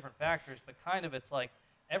mean, there's different factors, but kind of it's like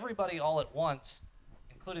everybody all at once,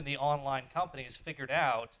 including the online companies, figured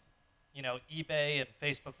out, eBay and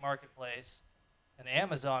Facebook Marketplace and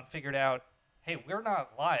Amazon figured out, hey, we're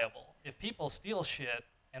not liable. If people steal shit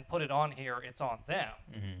and put it on here, it's on them.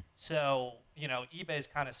 Mm-hmm. So, eBay's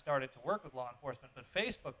kind of started to work with law enforcement, but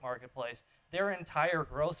Facebook Marketplace, their entire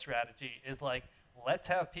growth strategy is like, let's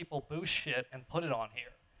have people boost shit and put it on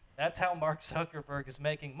here. That's how Mark Zuckerberg is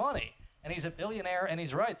making money. And he's a billionaire, and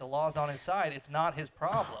he's right. The law's on his side. It's not his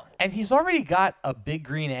problem. And he's already got a big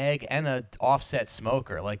green egg and a offset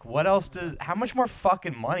smoker. Like, what else how much more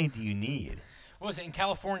fucking money do you need? What was it in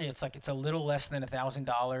California? It's a little less than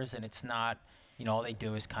 $1,000, and it's not. All they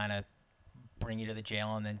do is kind of bring you to the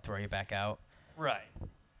jail and then throw you back out. Right.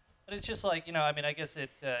 But it's just like, I guess it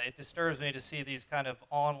disturbs me to see these kind of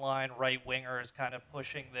online right-wingers kind of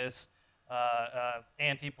pushing this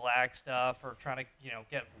anti-black stuff or trying to,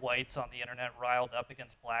 get whites on the internet riled up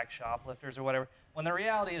against black shoplifters or whatever, when the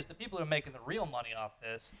reality is the people who are making the real money off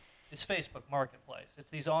this is Facebook Marketplace. It's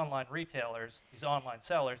these online retailers, these online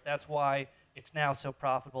sellers. That's why it's now so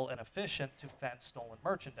profitable and efficient to fence stolen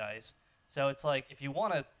merchandise. So it's like, if you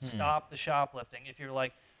want to stop the shoplifting, if you're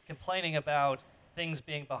like complaining about things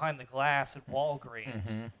being behind the glass at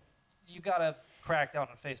Walgreens, you got to crack down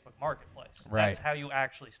on Facebook Marketplace. Right. That's how you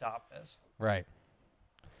actually stop this. Right.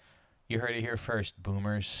 You heard it here first,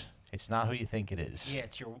 boomers. It's not who you think it is. Yeah,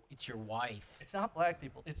 it's your wife. It's not black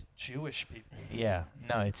people, it's Jewish people. Yeah.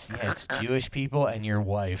 No, it's Jewish people and your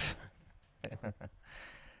wife.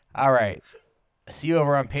 All right. See you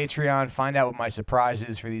over on Patreon. Find out what my surprise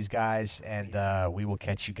is for these guys, and we will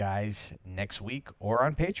catch you guys next week or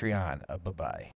on Patreon. Bye-bye.